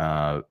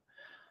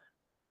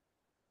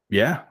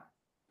 Yeah,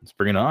 let's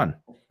bring it on.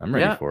 I'm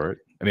ready for it.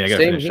 I mean, I got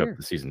to finish up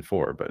the season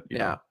 4, but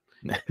know.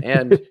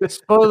 And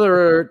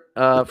spoiler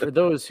alert, for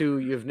those who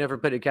you've never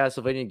played a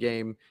Castlevania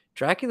game,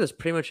 Dracula's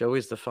pretty much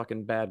always the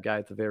fucking bad guy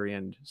at the very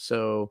end.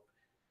 So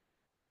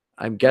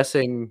I'm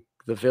guessing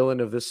the villain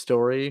of this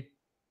story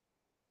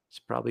is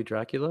probably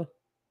Dracula.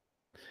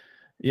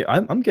 Yeah,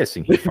 I'm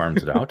guessing he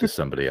farms it out to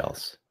somebody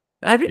else.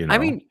 I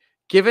mean,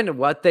 given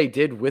what they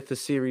did with the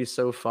series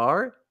so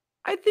far,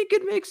 I think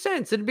it makes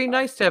sense. It'd be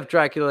nice to have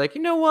Dracula like,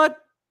 you know what?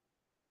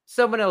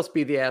 Someone else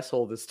be the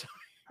asshole this time.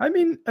 I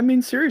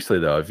mean, seriously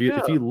though, if you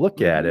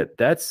look at it,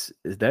 that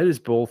is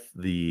both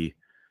the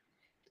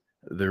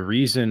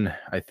reason,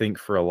 I think,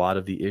 for a lot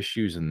of the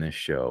issues in this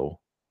show,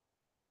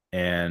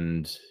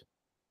 and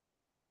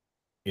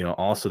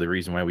also the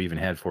reason why we even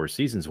had 4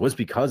 seasons was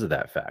because of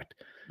that fact.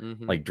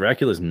 Like,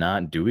 Dracula's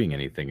not doing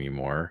anything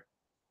anymore.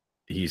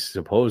 He's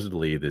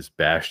supposedly this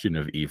bastion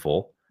of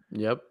evil.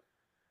 Yep.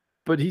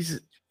 But he's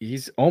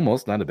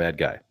almost not a bad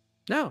guy.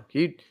 No,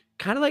 he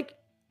kind of like,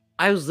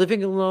 I was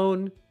living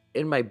alone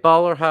in my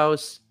baller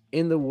house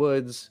in the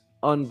woods,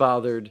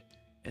 unbothered,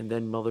 and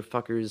then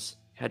motherfuckers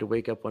had to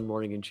wake up one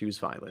morning and choose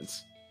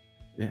violence.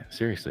 Yeah,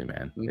 seriously,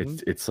 man.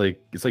 It's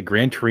like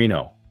Gran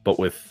Torino, but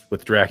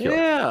with Dracula.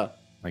 Yeah.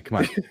 Like, come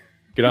on.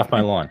 Get off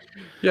my lawn.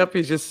 Yep,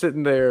 he's just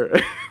sitting there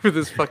with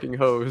his fucking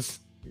hose.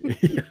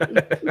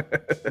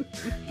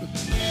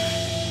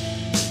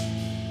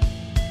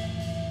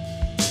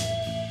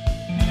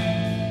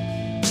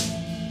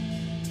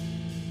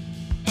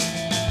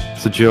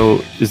 So,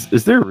 Joe,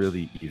 is there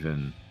really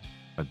even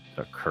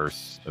a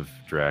curse of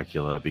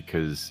Dracula?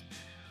 Because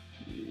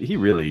he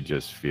really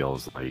just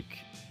feels like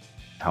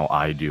how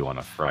I do on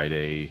a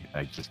Friday.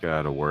 I just got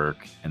out of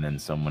work, and then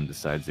someone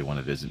decides they want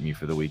to visit me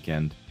for the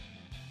weekend.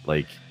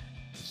 Like,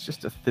 it's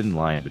just a thin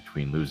line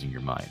between losing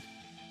your mind.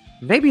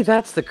 Maybe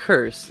that's the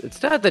curse.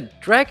 It's not that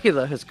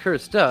Dracula has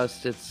cursed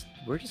us.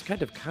 We're just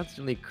kind of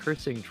constantly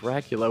cursing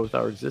Dracula with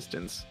our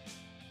existence.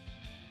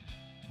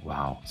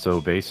 Wow.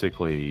 So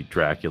basically,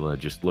 Dracula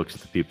just looks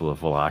at the people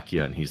of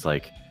Wallachia and he's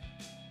like,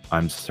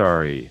 I'm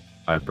sorry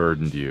I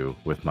burdened you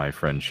with my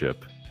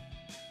friendship.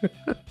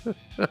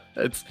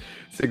 It's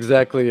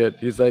exactly it.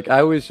 He's like,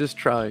 I was just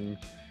trying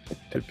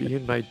to be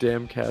in my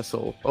damn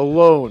castle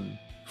alone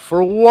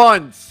for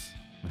once.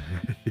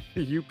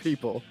 You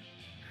people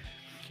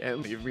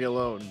can't leave me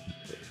alone.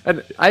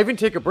 And I even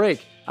take a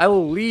break. I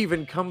will leave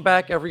and come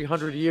back every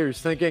 100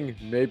 years thinking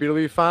maybe it'll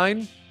be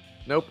fine.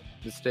 Nope.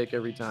 Mistake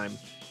every time.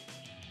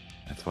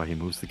 That's why he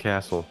moves the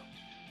castle.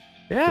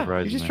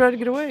 Yeah, he's just trying to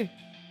get away.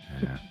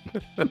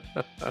 Yeah.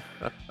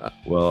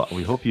 Well,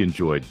 we hope you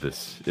enjoyed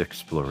this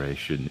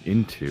exploration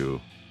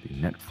into the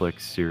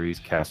Netflix series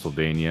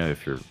Castlevania.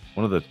 If you're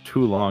one of the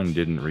too long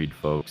didn't read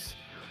folks,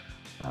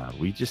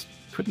 we just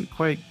couldn't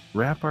quite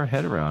wrap our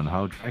head around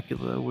how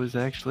Dracula was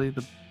actually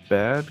the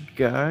bad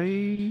guy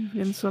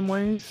in some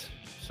ways.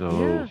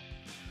 So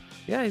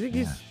yeah, I think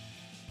he's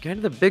kind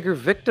of the bigger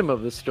victim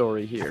of the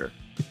story here.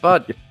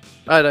 But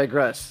I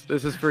digress.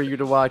 This is for you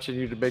to watch and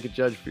you to make a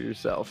judge for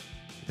yourself.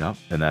 Yep,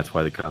 and that's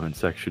why the comment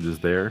section is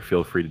there.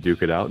 Feel free to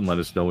duke it out and let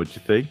us know what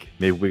you think.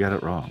 Maybe we got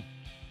it wrong.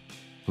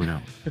 Who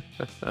knows?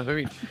 I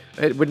mean,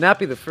 it would not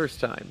be the first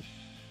time.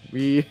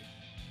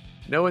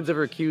 No one's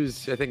ever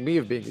accused, I think, me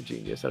of being a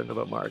genius. I don't know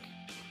about Mark,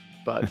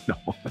 but no.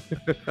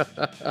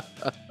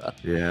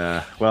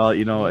 Yeah. Well,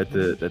 you know, at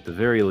the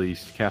very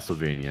least,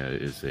 Castlevania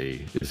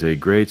is a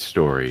great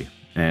story.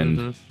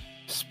 And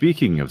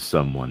speaking of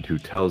someone who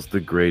tells the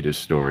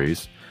greatest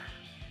stories,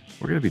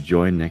 we're going to be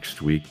joined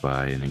next week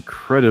by an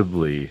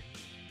incredibly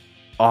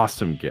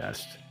awesome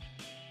guest.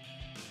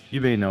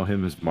 You may know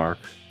him as Mark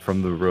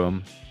from The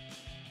Room.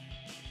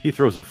 He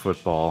throws a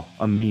football,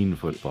 a mean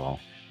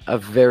football. A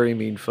very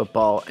mean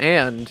football.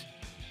 And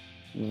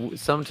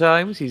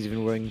sometimes he's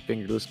even wearing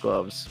fingerless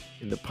gloves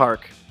in the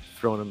park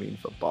throwing a mean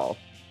football.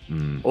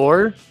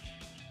 Or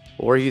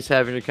he's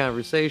having a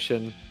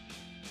conversation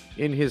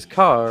in his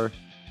car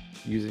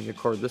using a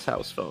cordless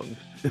house phone.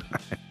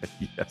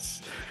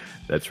 Yes.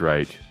 That's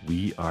right.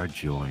 We are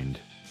joined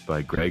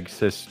by Greg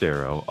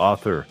Sestero,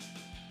 author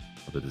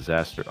of The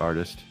Disaster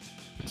Artist,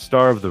 and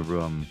star of The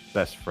Room,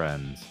 Best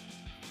Friends.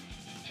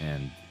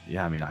 And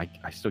yeah, I mean,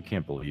 I still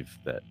can't believe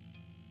that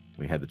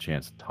we had the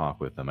chance to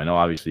talk with him. I know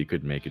obviously you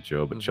couldn't make it,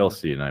 Joe, but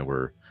Chelsea and I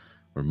were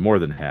more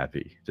than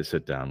happy to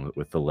sit down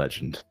with the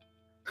legend.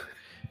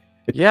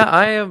 Yeah,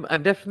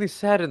 I'm definitely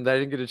saddened that I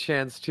didn't get a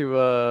chance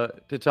to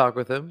talk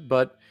with him,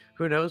 but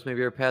who knows,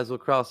 maybe our paths will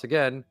cross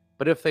again.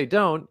 But if they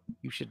don't,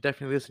 you should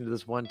definitely listen to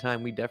this one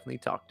time we definitely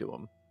talked to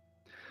him.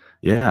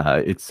 Yeah,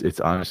 it's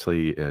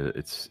honestly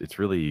it's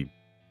really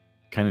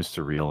kind of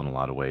surreal in a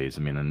lot of ways.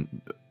 I mean,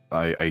 and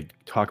I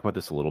talk about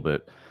this a little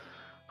bit,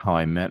 how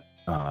I met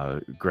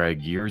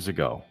Greg years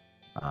ago,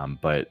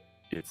 but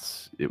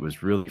it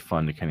was really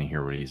fun to kind of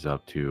hear what he's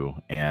up to,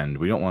 and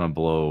we don't want to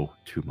blow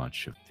too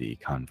much of the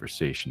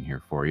conversation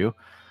here for you.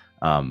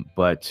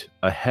 But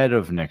ahead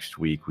of next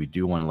week, we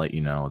do want to let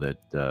you know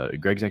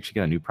that Greg's actually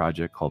got a new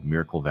project called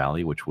Miracle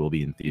Valley, which will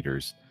be in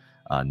theaters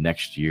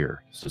next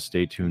year. So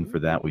stay tuned for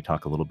that. We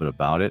talk a little bit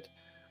about it.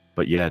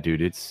 But yeah,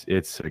 dude, it's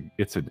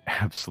an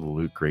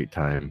absolute great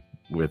time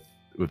with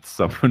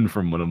someone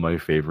from one of my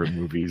favorite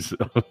movies.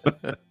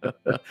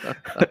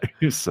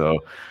 So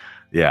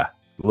yeah,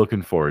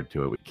 looking forward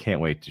to it. We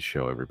can't wait to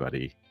show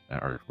everybody,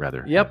 or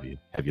rather,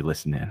 have you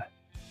listen in.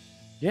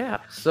 Yeah,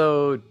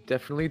 so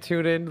definitely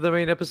tune in to the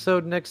main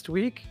episode next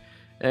week,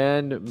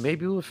 and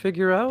maybe we'll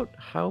figure out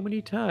how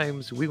many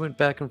times we went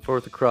back and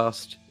forth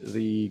across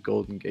the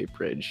Golden Gate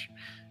Bridge.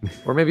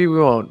 Or maybe we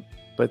won't,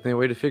 but the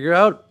way to figure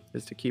out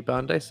is to keep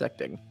on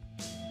dissecting.